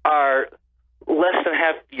are less than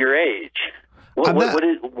half your age?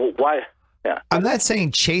 Why? Yeah. I'm not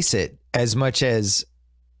saying chase it as much as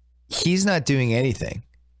he's not doing anything.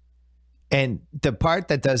 And the part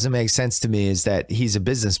that doesn't make sense to me is that he's a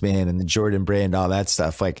businessman and the Jordan brand, all that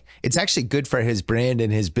stuff. Like, it's actually good for his brand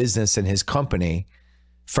and his business and his company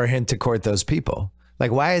for him to court those people.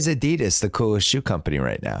 Like, why is Adidas the coolest shoe company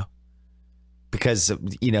right now? Because,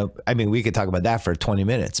 you know, I mean, we could talk about that for 20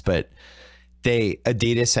 minutes, but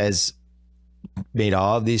Adidas has made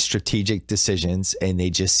all of these strategic decisions and they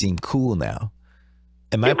just seem cool now.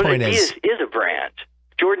 And my point is a brand.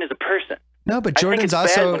 Jordan is a person. No, but Jordan's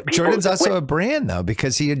also a brand though,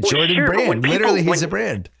 because he had Jordan brand. Literally, he's a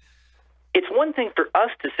brand. It's one thing for us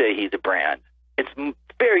to say he's a brand. It's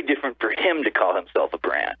very different for him to call himself a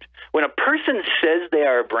brand. When a person says they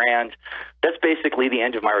are a brand, that's basically the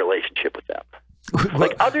end of my relationship with them.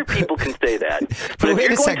 Like, other people can say that, but if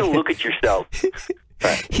you're going to look at yourself,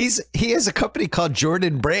 he has a company called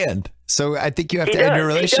Jordan Brand, so I think you have to end your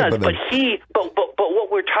relationship with him. But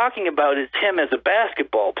what we're talking about is him as a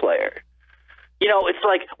basketball player. You know, it's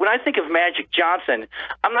like when I think of Magic Johnson,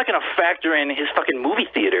 I'm not going to factor in his fucking movie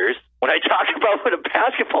theaters when I talk about what a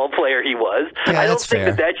basketball player he was. Yeah, I don't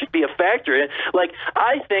think that should be a factor. Like,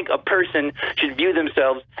 I think a person should view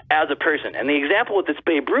themselves as a person. And the example with this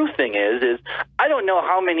Babe Ruth thing is I don't know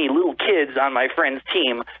how many little kids on my friend's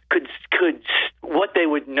team could what they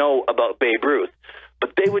would know about Babe Ruth,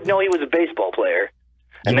 but they would know he was a baseball player,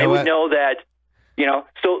 and they would know that, you know.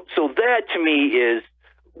 So that to me is,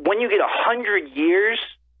 when you get 100 years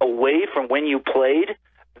away from when you played,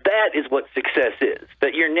 that is what success is.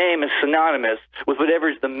 That your name is synonymous with whatever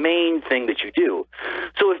is the main thing that you do.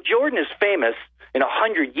 So if Jordan is famous in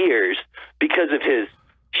 100 years because of his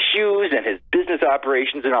shoes and his business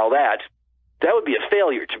operations and all that, that would be a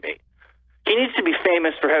failure to me. He needs to be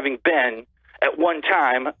famous for having been, at one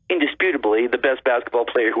time, indisputably, the best basketball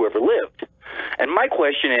player who ever lived. And my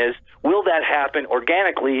question is, will that happen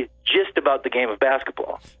organically just about the game of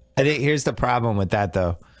basketball? I think here's the problem with that,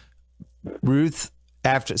 though. Ruth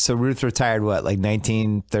retired, what, like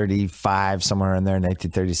 1935, somewhere in there,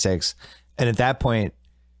 1936. And at that point,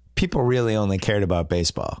 people really only cared about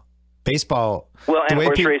baseball. Well, and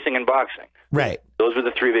horse racing and boxing. Right. Those were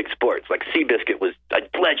the three big sports. Like, Seabiscuit was a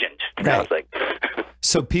legend. Right. Like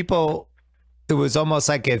so people... It was almost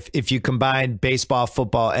like if you combined baseball,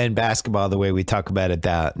 football, and basketball the way we talk about it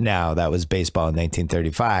now, that was baseball in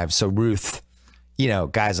 1935. So Ruth, you know,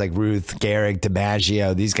 guys like Ruth, Gehrig,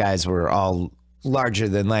 DiMaggio, these guys were all larger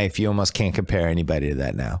than life. You almost can't compare anybody to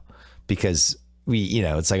that now because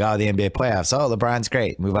it's like, oh, the NBA playoffs. Oh, LeBron's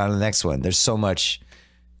great. Move on to the next one. There's so much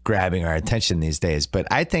grabbing our attention these days. But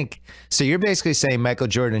I think, so you're basically saying Michael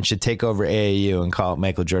Jordan should take over AAU and call it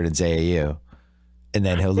Michael Jordan's AAU. And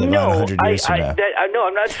then he'll live on 100 years from now. No,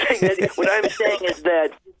 I'm not saying that. What I'm saying is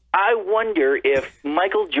that I wonder if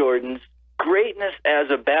Michael Jordan's greatness as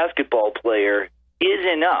a basketball player is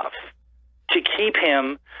enough to keep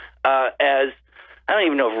him as, I don't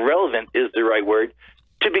even know if relevant is the right word,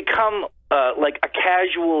 to become like a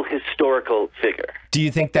casual historical figure. Do you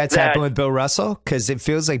think that's happened with Bill Russell? Because it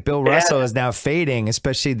feels like Bill Russell is now fading,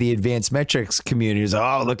 especially the advanced metrics community.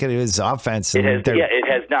 Oh, look at his offense. And it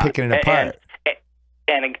has not. Picking it apart.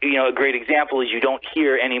 And you know, a great example is you don't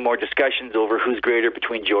hear any more discussions over who's greater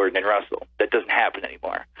between Jordan and Russell. That doesn't happen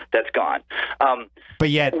anymore. That's gone. But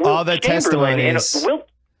yet, all the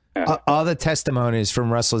testimonies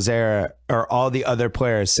from Russell's era are all the other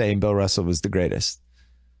players saying Bill Russell was the greatest.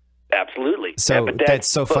 Absolutely. So that's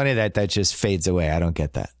so funny that just fades away. I don't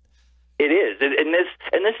get that. It is, and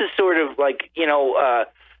this is sort of like, you know,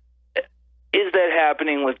 is that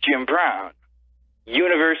happening with Jim Brown?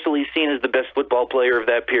 Universally seen as the best football player of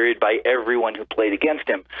that period by everyone who played against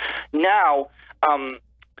him. Now,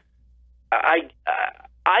 I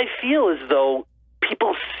feel as though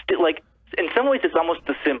people still, like, in some ways it's almost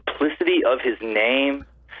the simplicity of his name,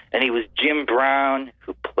 and he was Jim Brown,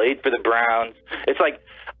 who played for the Browns. It's like,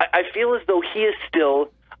 I feel as though he is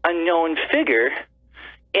still a known figure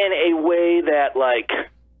in a way that, like,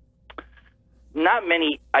 not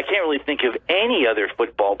many, I can't really think of any other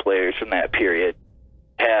football players from that period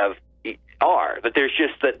that there's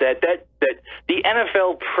just that the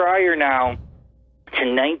NFL prior now to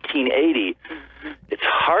 1980, it's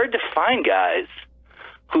hard to find guys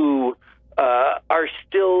who are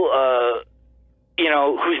still you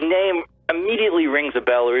know, whose name immediately rings a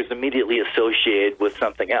bell or is immediately associated with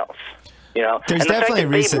something else. You know, there's definitely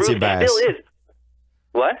recency bias. Still is.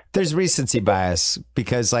 What? There's recency bias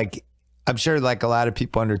because, like, I'm sure like a lot of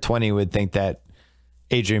people under 20 would think that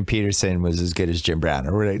Adrian Peterson was as good as Jim Brown,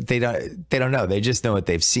 or they don't know. They just know what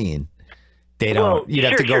they've seen. They don't. Well, you'd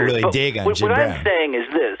have to go really dig on Jim Brown. What I'm saying is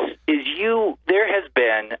this: there has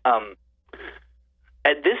been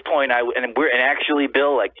at this point, and actually,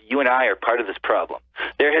 Bill, like you and I are part of this problem.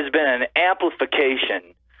 There has been an amplification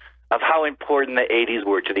of how important the 80s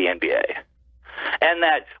were to the NBA. And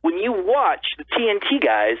that when you watch the TNT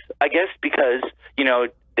guys, I guess because, you know,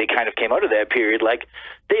 they kind of came out of that period, like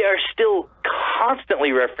they are still constantly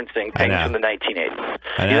referencing things from the 1980s.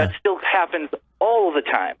 That still happens all the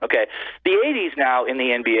time. Okay, the 80s now in the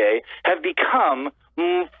NBA have become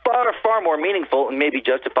far, far more meaningful, and maybe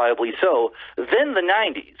justifiably so, than the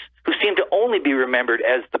 90s, who seem to only be remembered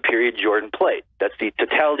as the period Jordan played. That's the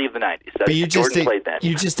totality of the 90s. That's but Jordan played then.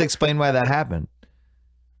 You just explained why that happened.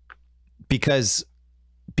 Because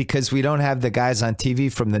we don't have the guys on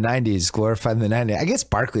TV from the 90s glorifying the 90s. I guess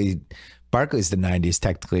Barkley's the 90s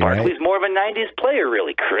technically, Barkley's right? more of a 90s player,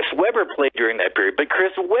 really. Chris Webber played during that period, but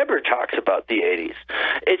Chris Webber talks about the 80s.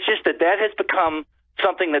 It's just that has become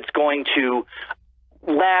something that's going to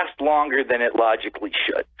last longer than it logically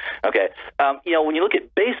should. Okay, you know, when you look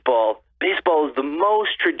at baseball is the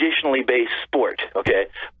most traditionally based sport. Okay,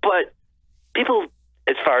 but people,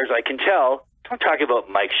 as far as I can tell, don't talk about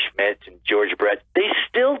Mike Schmidt and George Brett. They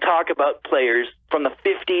still talk about players from the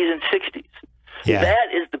 50s and 60s. Yeah.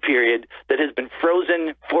 That is the period that has been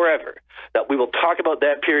frozen forever. That we will talk about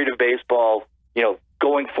that period of baseball, you know,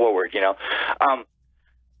 going forward. You know,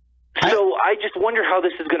 so I just wonder how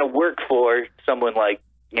this is going to work for someone like,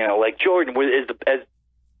 you know, like Jordan, as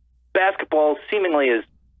basketball seemingly is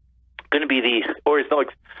going to be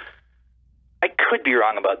I could be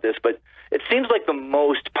wrong about this, but it seems like the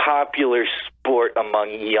most popular sport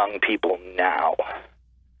among young people now.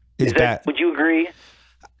 Would you agree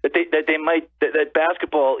that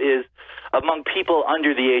basketball is, among people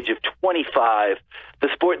under the age of 25, the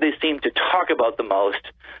sport they seem to talk about the most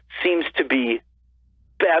seems to be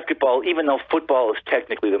basketball, even though football is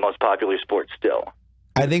technically the most popular sport still?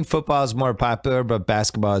 I think football is more popular, but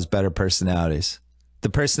basketball has better personalities. The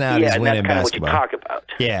personalities win in basketball. What you talk about.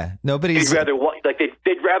 Yeah, nobody's.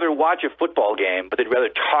 They'd rather watch a football game, but they'd rather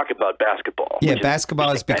talk about basketball. Yeah, basketball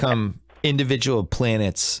has become individual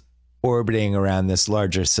planets orbiting around this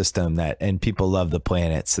larger system and people love the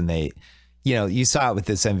planets, and they, you know, you saw it with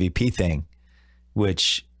this MVP thing,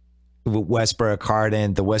 which Westbrook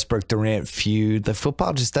Harden, the Westbrook Durant feud. The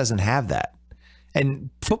football just doesn't have that, and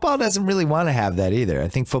football doesn't really want to have that either. I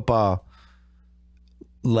think football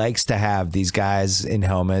likes to have these guys in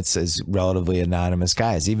helmets as relatively anonymous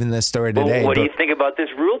guys. Even the story today. Well, what do you think about this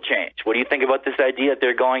rule change? What do you think about this idea that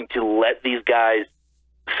they're going to let these guys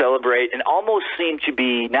celebrate and almost seem to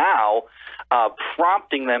be now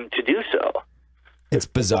prompting them to do so? It's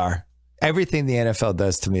bizarre. Everything the NFL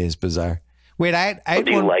does to me is bizarre. Wait,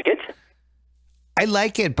 do you like it? I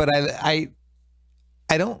like it, but I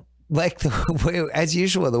don't like the way, as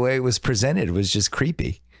usual, the way it was presented was just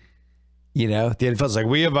creepy. You know, the NFL's like,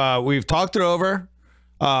 we've talked it over.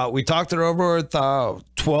 We talked it over with 12,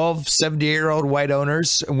 78-year-old white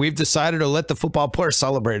owners, and we've decided to let the football players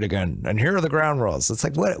celebrate again. And here are the ground rules. It's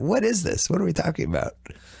like, what is this? What are we talking about?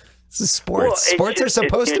 This is sports. Well, sports are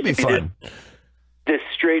supposed to be fun. This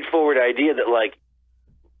straightforward idea that, like,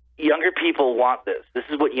 younger people want this. This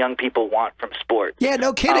is what young people want from sports. Yeah,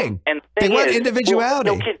 no kidding. And they want individuality.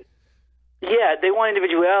 Well, no kidding. Yeah, they want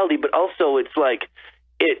individuality, but also it's like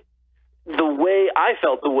the way I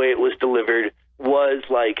felt the way it was delivered was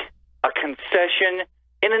like a concession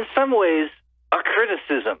and in some ways a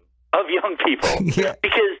criticism of young people. Yeah.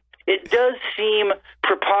 Because it does seem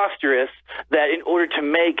preposterous that in order to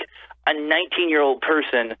make a 19-year-old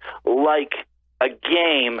person like a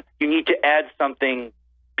game, you need to add something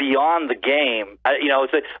beyond the game. You know,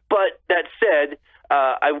 but that said,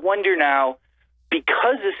 I wonder now,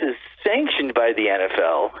 because this is sanctioned by the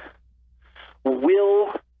NFL,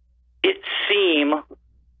 will it seem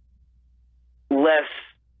less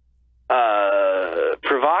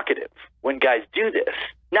provocative when guys do this?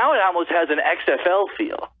 Now it almost has an XFL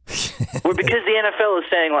feel. Where because the NFL is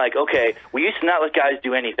saying, like, okay, we used to not let guys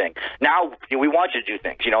do anything. Now we want you to do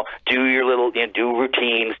things. You know, do your little, do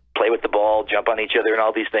routines, play with the ball, jump on each other, and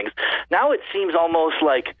all these things. Now it seems almost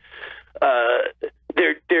like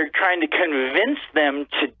they're trying to convince them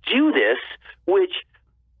to do this, which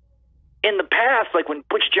in the past, like when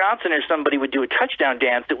Butch Johnson or somebody would do a touchdown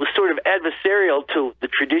dance, it was sort of adversarial to the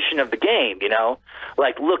tradition of the game, you know?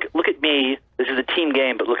 Like, look at me. This is a team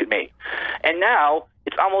game, but look at me. And now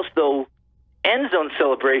it's almost though end zone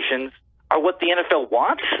celebrations are what the NFL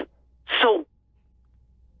wants. So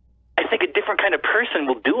I think a different kind of person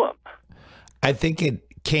will do them. I think it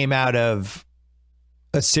came out of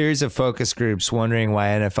a series of focus groups wondering why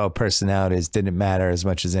NFL personalities didn't matter as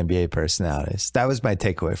much as NBA personalities. That was my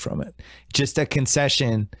takeaway from it. Just a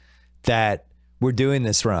concession that we're doing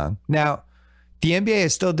this wrong. Now, The NBA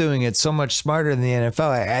is still doing it so much smarter than the NFL.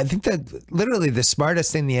 I think that literally the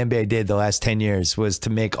smartest thing the NBA did the last 10 years was to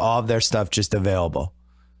make all of their stuff just available,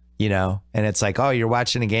 you know? And it's like, oh, you're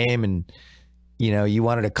watching a game and, you know, you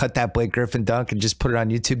wanted to cut that Blake Griffin dunk and just put it on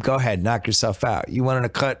YouTube. Go ahead, knock yourself out. You wanted to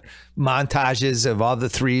cut montages of all the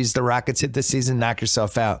threes the Rockets hit this season, knock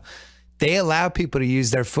yourself out. They allow people to use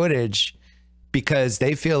their footage because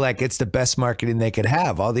they feel like it's the best marketing they could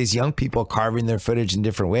have. All these young people carving their footage in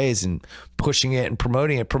different ways and pushing it and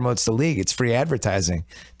promoting it promotes the league. It's free advertising.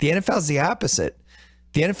 The NFL is the opposite.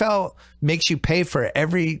 The NFL makes you pay for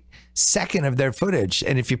every second of their footage.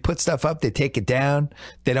 And if you put stuff up, they take it down.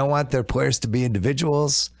 They don't want their players to be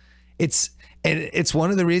individuals. It's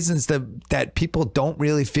one of the reasons that people don't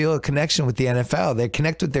really feel a connection with the NFL. They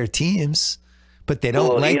connect with their teams, but they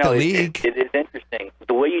don't like the league. It is interesting.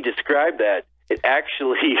 The way you describe that, it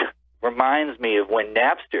actually reminds me of when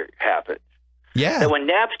Napster happened. Yeah. That when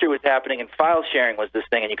Napster was happening and file sharing was this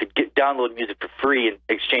thing and you could download music for free and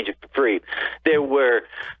exchange it for free, there were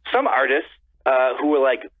some artists who were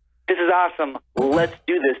like, this is awesome, let's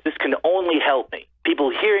do this. This can only help me.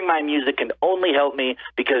 People hearing my music can only help me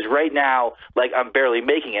because right now, like, I'm barely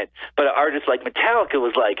making it. But an artist like Metallica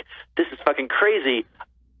was like, this is fucking crazy.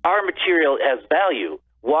 Our material has value.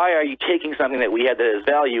 Why are you taking something that we had that has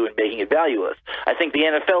value and making it valueless? I think the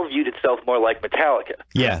NFL viewed itself more like Metallica.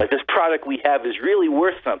 Yeah. Like, this product we have is really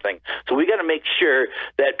worth something. So we got to make sure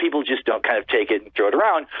that people just don't kind of take it and throw it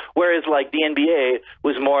around. Whereas, like, the NBA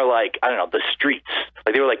was more like, I don't know, the streets.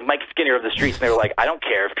 Like, they were like Mike Skinner of the streets, and they were like, I don't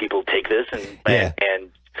care if people take this and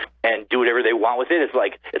do whatever they want with it. It's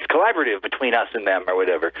like, it's collaborative between us and them or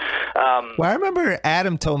whatever. Well, I remember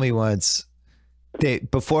Adam told me once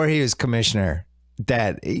that before he was commissioner,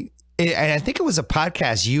 that and I think it was a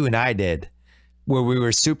podcast you and I did where we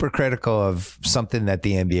were super critical of something that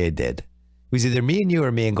the NBA did. It was either me and you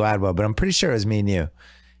or me and Gladwell, but I'm pretty sure it was me and you.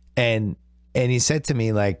 And he said to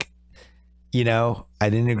me, like, you know,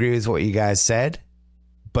 I didn't agree with what you guys said,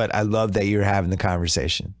 but I love that you were having the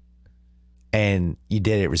conversation. And you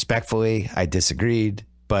did it respectfully. I disagreed,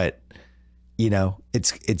 but you know,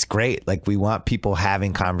 it's great. Like, we want people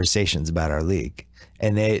having conversations about our league.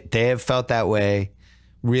 And they have felt that way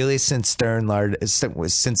really since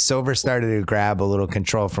since Silver started to grab a little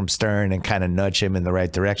control from Stern and kind of nudge him in the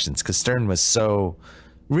right directions, because Stern was so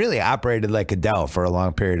really operated like Adele for a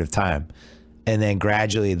long period of time. And then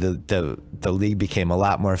gradually the league became a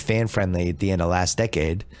lot more fan friendly at the end of last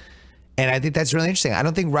decade. And I think that's really interesting. I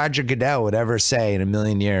don't think Roger Goodell would ever say in a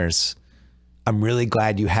million years, I'm really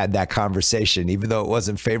glad you had that conversation, even though it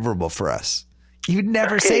wasn't favorable for us. He would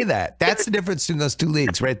never say that. That's the difference between those two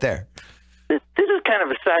leagues right there. This is kind of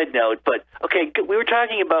a side note, but okay, we were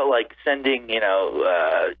talking about like sending,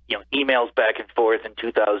 emails back and forth in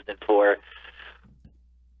 2004.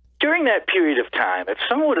 During that period of time, if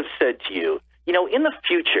someone would have said to you, you know, in the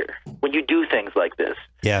future, when you do things like this,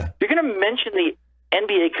 yeah, you're going to mention the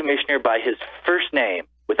NBA commissioner by his first name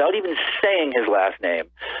without even saying his last name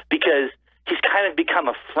because he's kind of become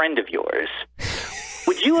a friend of yours.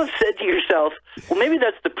 Would you have said to yourself, well, maybe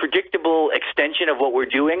that's the predictable extension of what we're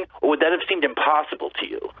doing, or would that have seemed impossible to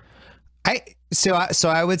you? So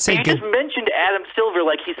I would say you just mentioned Adam Silver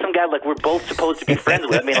like he's some guy like we're both supposed to be friends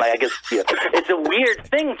with. I mean, like, I guess it's a weird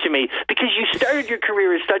thing to me because you started your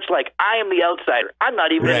career as such like I am the outsider. I'm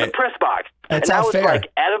not even in the press box. That's and now not fair. It's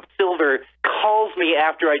like Adam Silver calls me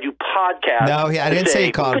after I do podcasts. No, I didn't say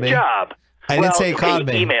he called me. Good job. I didn't say he called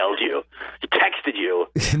me. He emailed you. He texted you.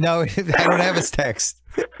 No, I don't have his text.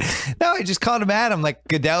 No, I just called him Adam. Like,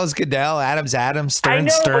 Goodell's Goodell, Adam's Adam,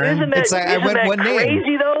 Stern's Stern. Isn't that, it's like I went one name.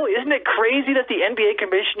 Crazy though? Isn't it crazy that the NBA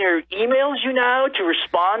commissioner emails you now to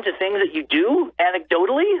respond to things that you do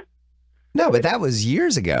anecdotally? No, but that was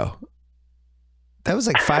years ago. That was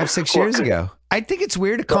like 5-6 years ago. I think it's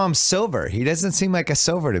weird to call him Silver. He doesn't seem like a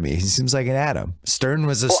Silver to me. He seems like an Adam. Stern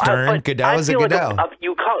was a Stern. Goodell was a Goodell.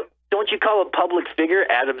 Don't you call a public figure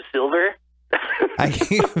Adam Silver? I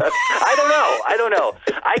don't know.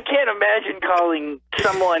 I can't imagine calling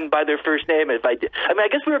someone by their first name if I did. I mean, I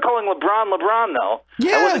guess we were calling LeBron though.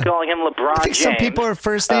 Yeah. I wasn't calling him LeBron I think James. Some people are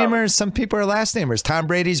first namers, some people are last namers. Tom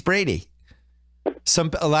Brady's Brady.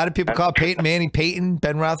 A lot of people call Peyton Manning Peyton,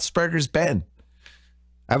 Ben Roethlisberger's Ben.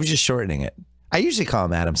 I was just shortening it. I usually call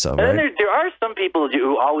him Adam Silver. And then there are some people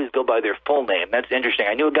who always go by their full name. That's interesting.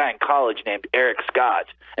 I knew a guy in college named Eric Scott,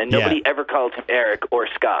 and nobody ever called him Eric or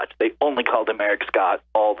Scott. They only called him Eric Scott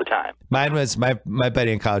all the time. Mine was my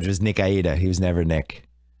buddy in college was Nick Aida. He was never Nick.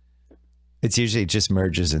 It's usually just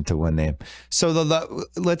merges into one name. So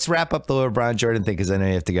let's wrap up the LeBron Jordan thing because I know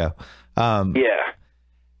you have to go. Yeah.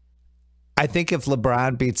 I think if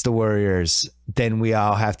LeBron beats the Warriors, then we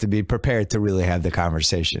all have to be prepared to really have the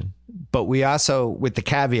conversation. But we also, with the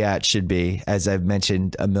caveat, should be, as I've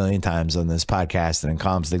mentioned a million times on this podcast and in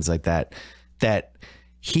columns, things like that, that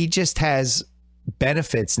he just has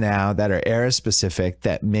benefits now that are era specific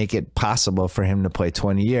that make it possible for him to play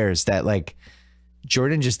 20 years that like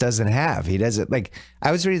Jordan just doesn't have. He doesn't, like,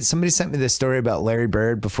 I was reading, somebody sent me this story about Larry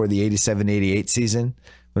Bird before the 87-88 season.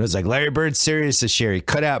 When it was like, Larry Bird's serious this year. He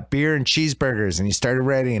cut out beer and cheeseburgers and he started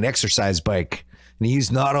riding an exercise bike. And he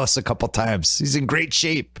used Nautilus a couple times. He's in great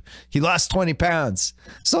shape. He lost 20 pounds.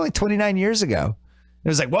 It's only 29 years ago. It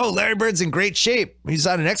was like, whoa, Larry Bird's in great shape. He's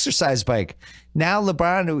on an exercise bike. Now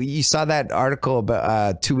LeBron, you saw that article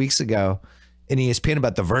about 2 weeks ago in ESPN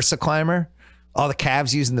about the Versa Climber. All the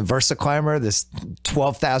Cavs using the Versa Climber, this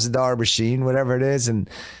 $12,000 machine, whatever it is. And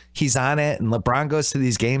he's on it, and LeBron goes to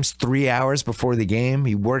these games 3 hours before the game.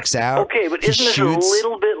 He works out. Okay, but isn't this a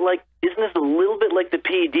little bit like the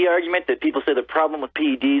PED argument that people say the problem with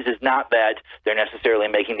PEDs is not that they're necessarily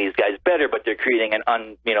making these guys better, but they're creating an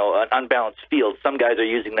unbalanced field. Some guys are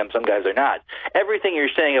using them, some guys are not. Everything you're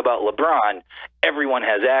saying about LeBron, everyone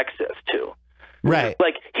has access to. Right.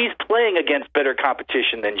 Like, he's playing against better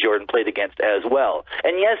competition than Jordan played against as well.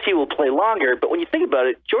 And yes, he will play longer, but when you think about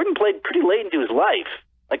it, Jordan played pretty late into his life.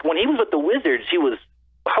 Like, when he was with the Wizards, he was,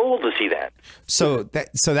 how old was he then? So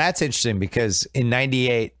that's interesting because in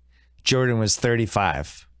 98, Jordan was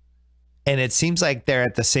 35. And it seems like they're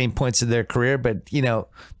at the same points of their career. But, you know,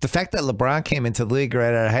 the fact that LeBron came into the league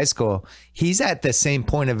right out of high school, he's at the same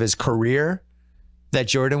point of his career that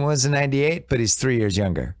Jordan was in 98, but he's 3 years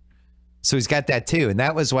younger. So he's got that too. And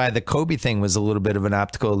that was why the Kobe thing was a little bit of an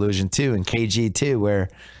optical illusion too, and KG too, where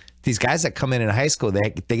these guys that come in high school,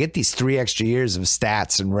 they get these 3 extra years of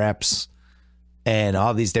stats and reps and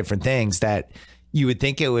all these different things that you would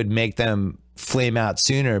think it would make them flame out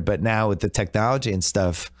sooner. But now with the technology and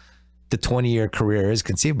stuff, the 20-year career is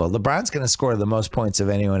conceivable. LeBron's going to score the most points of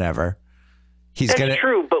anyone ever. That's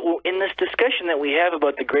true, but in this discussion that we have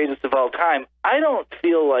about the greatest of all time, I don't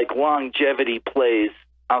feel like longevity plays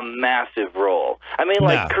a massive role. I mean,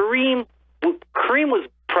 like, no. Kareem was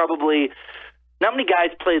probably, not many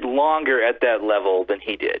guys played longer at that level than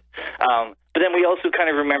he did. But then we also kind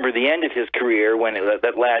of remember the end of his career when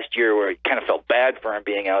that last year where it kind of felt bad for him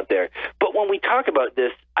being out there. But when we talk about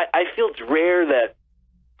this, I feel it's rare that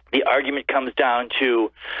the argument comes down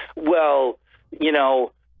to, well, you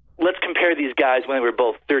know, let's compare these guys when they were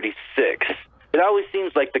both 36. It always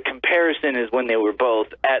seems like the comparison is when they were both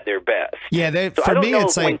at their best. Yeah,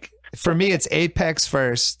 for me, it's apex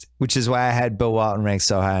first, which is why I had Bill Walton ranked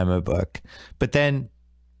so high in my book. But then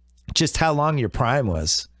just how long your prime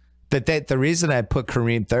was. The reason I put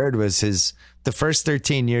Kareem third was the first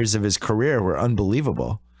 13 years of his career were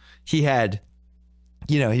unbelievable. He had,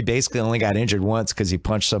 you know, he basically only got injured once because he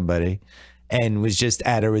punched somebody and was just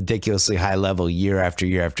at a ridiculously high level year after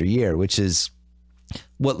year after year, which is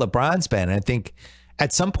what LeBron's been. I think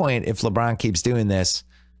at some point, if LeBron keeps doing this,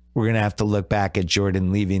 we're going to have to look back at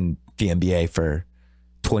Jordan leaving the NBA for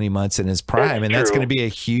 20 months in his prime. That's going to be a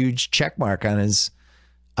huge check mark on his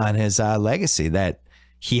legacy that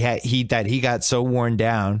he got so worn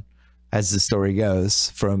down, as the story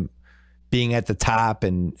goes, from being at the top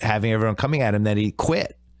and having everyone coming at him that he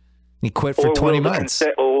quit. He quit for 20 months.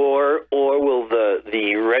 Or will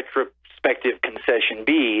the retrospective concession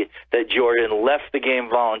be that Jordan left the game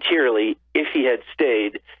voluntarily? If he had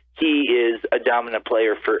stayed, he is a dominant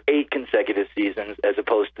player for 8 consecutive seasons as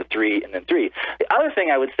opposed to 3 and then 3. The other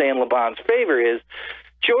thing I would say in LeBron's favor is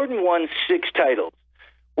Jordan won 6 titles.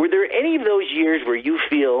 Were there any of those years where you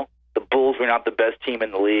feel the Bulls were not the best team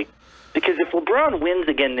in the league? Because if LeBron wins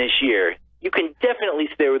again this year, you can definitely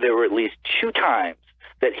say there were at least 2 times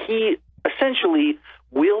that he essentially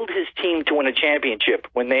willed his team to win a championship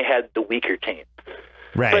when they had the weaker team.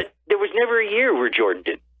 Right. But there was never a year where Jordan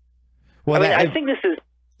didn't. Well, I think this is...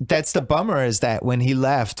 That's the bummer, is that when he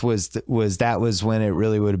left was when it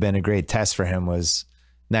really would have been a great test for him, was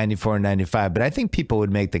 94 and 95. But I think people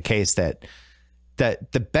would make the case that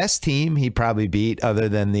the best team he probably beat, other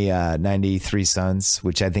than the 93 Suns,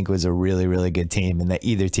 which I think was a really, really good team, and that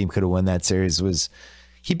either team could have won that series, was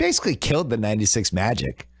he basically killed the 96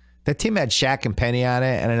 Magic. That team had Shaq and Penny on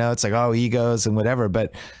it, and I know it's like, oh, egos and whatever,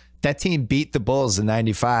 but that team beat the Bulls in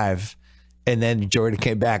 95, and then Jordan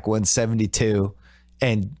came back, won 72,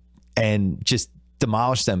 and just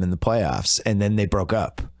demolished them in the playoffs, and then they broke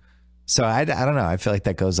up. So I don't know. I feel like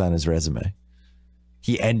that goes on his resume.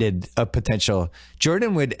 He ended a potential.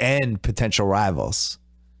 Jordan would end potential rivals.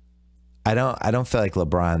 I don't feel like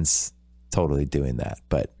LeBron's totally doing that,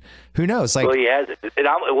 but who knows? Like, well, he has it.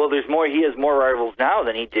 Well, there's more. He has more rivals now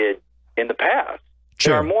than he did in the past.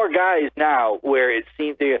 True. There are more guys now where it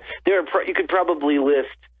seems you could probably list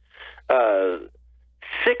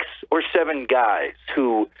 6 or 7 guys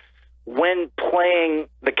who, when playing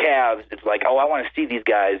the Cavs, it's like, oh, I want to see these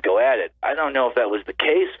guys go at it. I don't know if that was the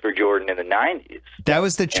case for Jordan in the 90s. That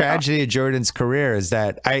was the tragedy of Jordan's career, is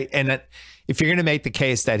that if you're going to make the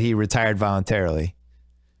case that he retired voluntarily,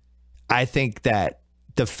 I think that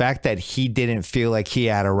the fact that he didn't feel like he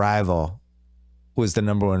had a rival was the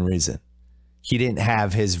number one reason. He didn't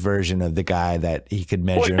have his version of the guy that he could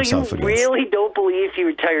measure himself against. You really don't believe he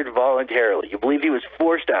retired voluntarily? You believe he was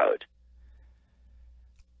forced out?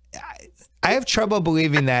 I have trouble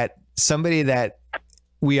believing that somebody that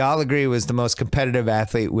we all agree was the most competitive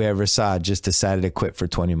athlete we ever saw just decided to quit for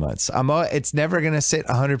 20 months. It's never going to sit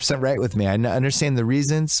 100% right with me. I understand the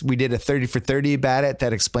reasons. We did a 30 for 30 about it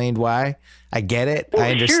that explained why. I get it. Well,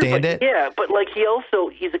 I understand it. Yeah, but like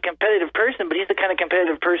he's a competitive person, but he's the kind of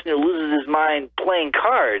competitive person who loses his mind playing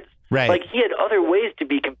cards. Right. Like he had other ways to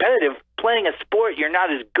be competitive. Playing a sport you're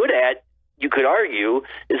not as good at, you could argue,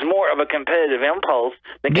 is more of a competitive impulse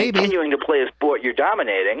than continuing to play a sport you're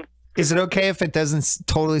dominating. Is it okay if it doesn't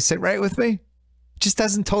totally sit right with me? It just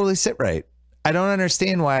doesn't totally sit right. I don't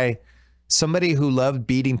understand why somebody who loved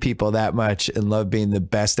beating people that much and loved being the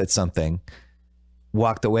best at something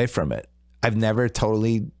walked away from it. I've never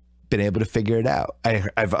totally been able to figure it out.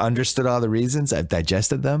 I've understood all the reasons. I've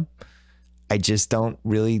digested them. I just don't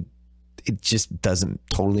really, it just doesn't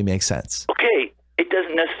totally make sense. Okay, it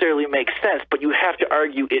doesn't necessarily make sense, but you have to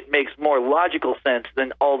argue it makes more logical sense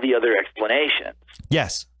than all the other explanations.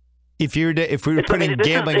 Yes. If we were putting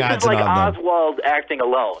gambling odds like on them. Oswald acting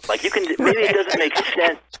alone. Like maybe it doesn't make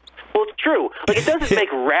sense. Well, it's true. Like it doesn't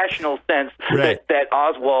make rational sense that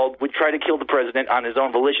Oswald would try to kill the president on his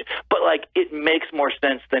own volition. But like it makes more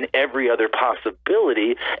sense than every other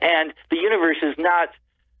possibility. And the universe is not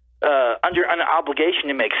under an obligation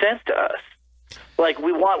to make sense to us. Like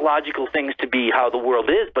we want logical things to be how the world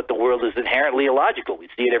is, but the world is inherently illogical. We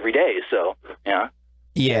see it every day. So yeah.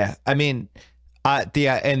 Yeah, I mean.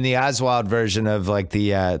 In the Oswald version of like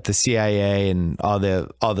the CIA and all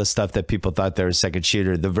the stuff that people thought they were a second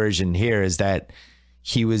shooter, the version here is that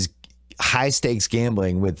he was high stakes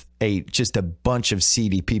gambling with just a bunch of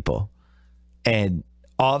seedy people, and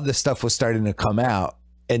all of the stuff was starting to come out,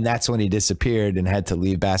 and that's when he disappeared and had to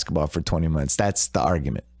leave basketball for 20 months. That's the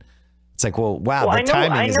argument. It's like, well, wow, the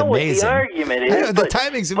timing is amazing. What the argument is. The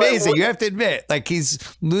timing's amazing. You have to admit, like he's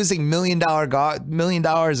losing $1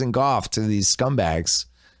 million in golf to these scumbags,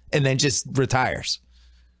 and then just retires.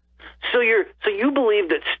 So you believe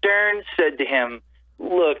that Stern said to him,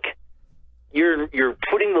 "Look, you're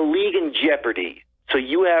putting the league in jeopardy, so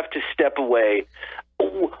you have to step away."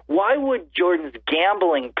 Why would Jordan's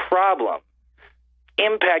gambling problem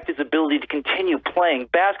impact his ability to continue playing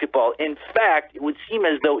basketball? In fact, it would seem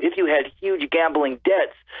as though if you had huge gambling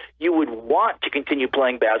debts, you would want to continue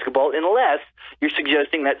playing basketball, unless you're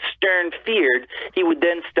suggesting that Stern feared he would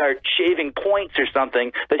then start shaving points or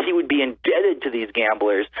something, that he would be indebted to these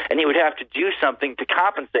gamblers, and he would have to do something to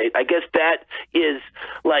compensate. I guess that is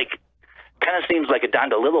like kind of seems like a Don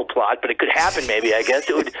DeLillo plot, but it could happen maybe, I guess.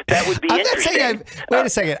 That would be interesting. Wait a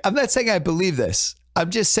second. I'm not saying I believe this. I'm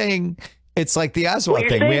just saying it's like the Oswald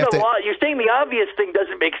thing. You're saying the obvious thing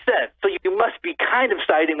doesn't make sense, so you must be kind of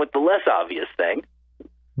siding with the less obvious thing.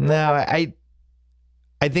 No, I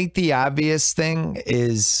think the obvious thing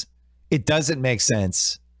is it doesn't make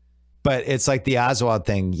sense, but it's like the Oswald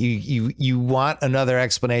thing. You want another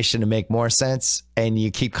explanation to make more sense, and you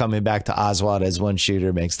keep coming back to Oswald as one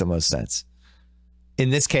shooter makes the most sense. In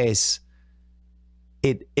this case,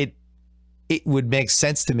 it would make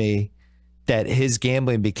sense to me that his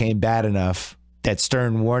gambling became bad enough that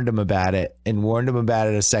Stern warned him about it and warned him about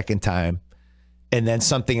it a second time. And then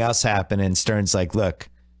something else happened and Stern's like, look,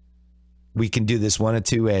 we can do this one of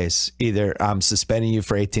two ways. Either I'm suspending you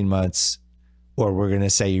for 18 months or we're going to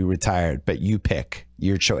say you retired, but you pick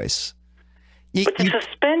your choice. But to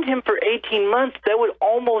suspend him for 18 months, that would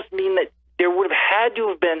almost mean that there would have had to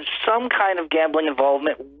have been some kind of gambling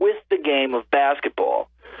involvement with the game of basketball.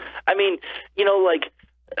 I mean,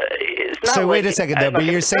 it's not so wait a second, though, but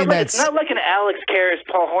you're saying that's... It's not like an Alex Karras,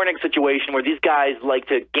 Paul Hornick situation where these guys like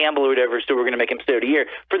to gamble or whatever, so we're going to make him stay out a year.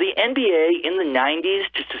 For the NBA in the 90s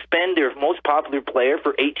to suspend their most popular player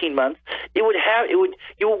for 18 months,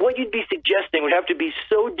 what you'd be suggesting would have to be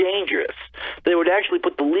so dangerous that it would actually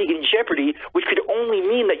put the league in jeopardy, which could only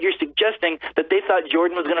mean that you're suggesting that they thought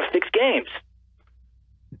Jordan was going to fix games.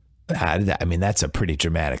 I mean, that's a pretty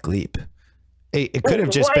dramatic leap. It could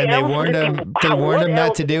have just been they warned him. They warned him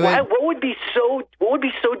not to do it. What would be so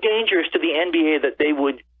dangerous to the NBA that they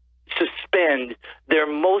would suspend their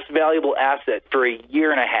most valuable asset for a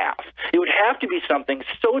year and a half? It would have to be something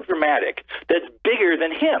so dramatic that's bigger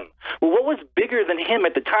than him. Well, what was bigger than him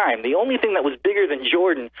at the time? The only thing that was bigger than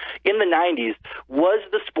Jordan in the 90s was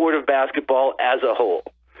the sport of basketball as a whole.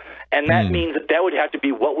 And that means that would have to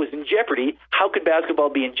be what was in jeopardy. How could basketball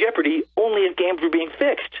be in jeopardy? Only if games were being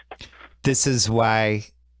fixed. This is why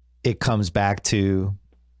it comes back to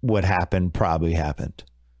what happened probably happened.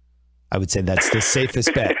 I would say that's the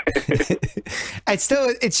safest bet.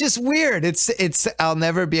 It's just weird. I'll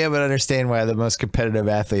never be able to understand why the most competitive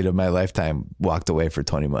athlete of my lifetime walked away for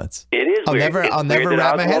 20 months. It is weird. I'll never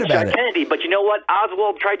wrap my head about it. Kennedy, but you know what?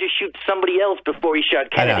 Oswald tried to shoot somebody else before he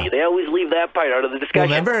shot Kennedy. They always leave that part out of the discussion.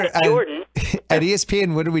 Well, remember, Jordan at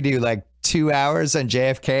ESPN, what did we do? Like 2 hours on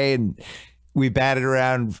JFK, and we batted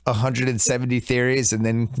around 170 theories, and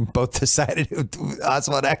then both decided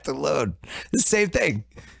Oswald acted alone. The same thing.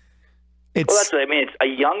 Well, that's what I mean. It's a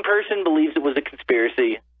young person believes it was a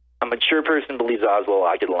conspiracy. A mature person believes Oswald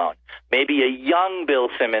acted alone. Maybe a young Bill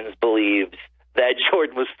Simmons believes that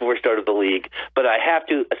Jordan was forced out of the league. But I have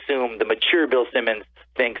to assume the mature Bill Simmons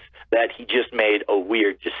thinks that he just made a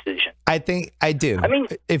weird decision. I think I do. I mean,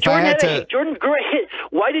 Jordan grew a hit.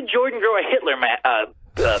 Why did Jordan grow a Hitler mustache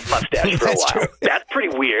for a while? True. That's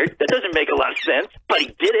pretty weird. That doesn't make a lot of sense, but he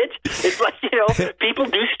did it. It's like, people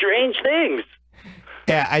do strange things.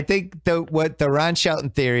 Yeah, I think what the Ron Shelton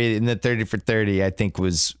theory in the 30 for 30, I think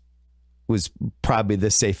was probably the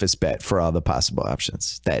safest bet for all the possible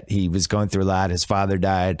options. That he was going through a lot. His father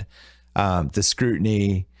died, the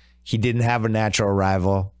scrutiny. He didn't have a natural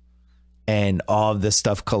rival, and all of this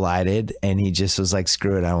stuff collided, and he just was like,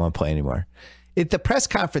 "Screw it, I don't want to play anymore." The press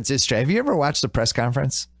conference is strange. Have you ever watched the press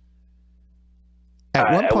conference?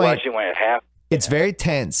 At one point, I watched it when it happened. It's very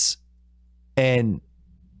tense, and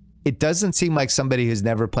it doesn't seem like somebody who's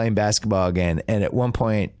never playing basketball again. And at one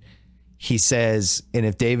point he says, and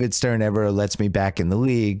if David Stern ever lets me back in the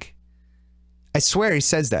league, I swear he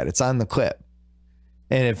says that. It's on the clip.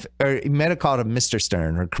 And he might have called him Mr.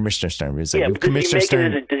 Stern or Commissioner Stern. But like, Commissioner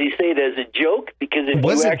Stern. Does he say it as a joke? Because if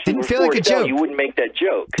you actually didn't feel like a joke, you wouldn't make that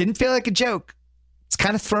joke. Didn't feel like a joke. It's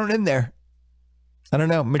kind of thrown in there. I don't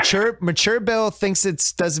know. Mature Bill thinks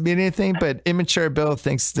it doesn't mean anything, but immature Bill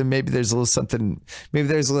thinks that maybe there's a little something. Maybe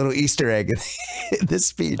there's a little Easter egg in this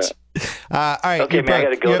speech. All right. Okay, man, I got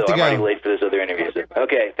to go. I'm already late for this other interview.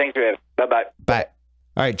 Okay, thanks for having me. Bye. Bye.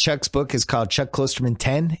 All right. Chuck's book is called Chuck Klosterman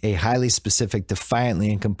 10, a highly specific,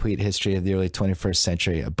 defiantly incomplete history of the early 21st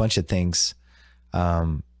century. A bunch of things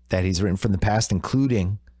that he's written from the past,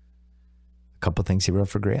 including a couple things he wrote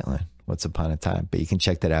for Grantland. Once Upon a Time. But you can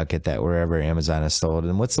check that out, get that wherever Amazon is sold.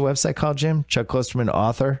 And what's the website called, Jim?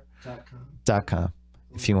 ChuckKlostermanAuthor.com.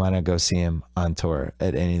 If you want to go see him on tour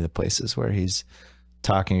at any of the places where he's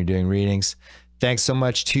talking or doing readings. Thanks so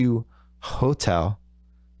much to Hotel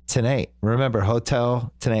Tonight. Remember,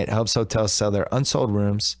 Hotel Tonight helps hotels sell their unsold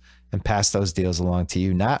rooms and pass those deals along to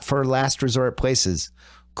you. Not for last resort places.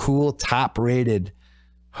 Cool, top-rated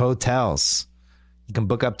hotels. You can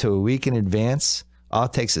book up to a week in advance. All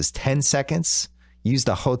it takes is 10 seconds. Use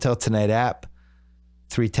the Hotel Tonight app.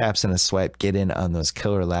 3 taps and a swipe. Get in on those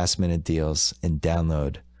killer last-minute deals and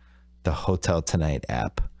download the Hotel Tonight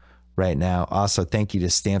app right now. Also, thank you to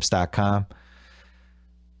Stamps.com.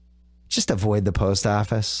 Just avoid the post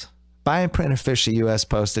office. Buy and print official U.S.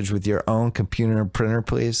 postage with your own computer and printer,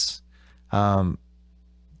 please.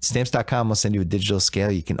 Stamps.com will send you a digital scale.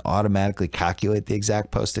 You can automatically calculate the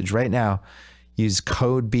exact postage. Right now, use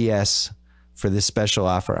code BS for this special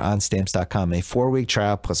offer on Stamps.com. A 4-week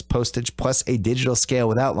trial plus postage plus a digital scale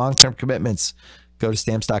without long-term commitments. Go to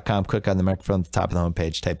Stamps.com, click on the microphone at the top of the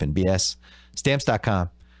homepage, type in BS.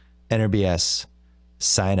 Stamps.com, enter BS,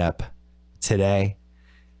 sign up today.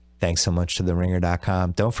 Thanks so much to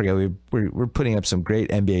TheRinger.com. Don't forget, we're putting up some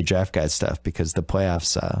great NBA draft guide stuff because the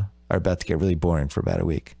playoffs are about to get really boring for about a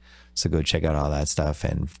week. So go check out all that stuff.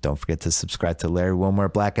 And don't forget to subscribe to Larry Wilmore,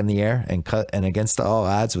 Black in the Air, and Against All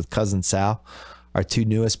Odds with Cousin Sal, our 2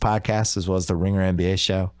 newest podcasts, as well as the Ringer NBA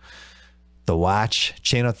show. The Watch,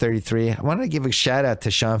 Channel 33. I wanted to give a shout out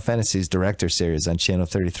to Sean Fennessy's Director series on Channel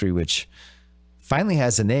 33, which finally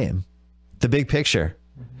has a name. The Big Picture.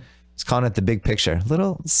 He's calling it The Big Picture.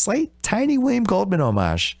 Little, slight, tiny William Goldman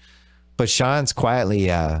homage. But Sean's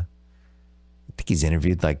quietly, I think he's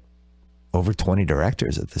interviewed like over 20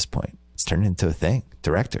 directors at this point. It's turned into a thing.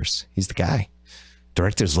 Directors. He's the guy.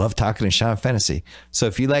 Directors love talking to Sean Fennessy. So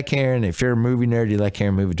if you're a movie nerd, you like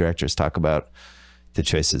hearing movie directors talk about the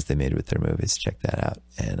choices they made with their movies, check that out.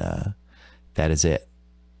 And that is it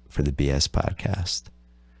for the BS podcast.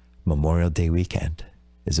 Memorial Day weekend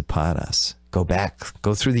is upon us. Go back,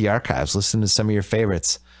 go through the archives, listen to some of your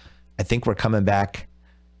favorites. I think we're coming back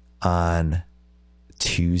on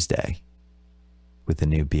Tuesday with a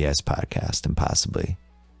new BS podcast and possibly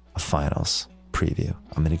a finals preview.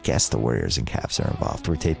 I'm going to guess the Warriors and Cavs are involved.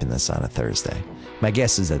 We're taping this on a Thursday. My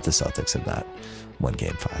guess is that the Celtics have not won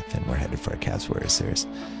Game 5, and we're headed for a Cavs-Warriors series.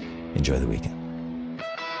 Enjoy the weekend.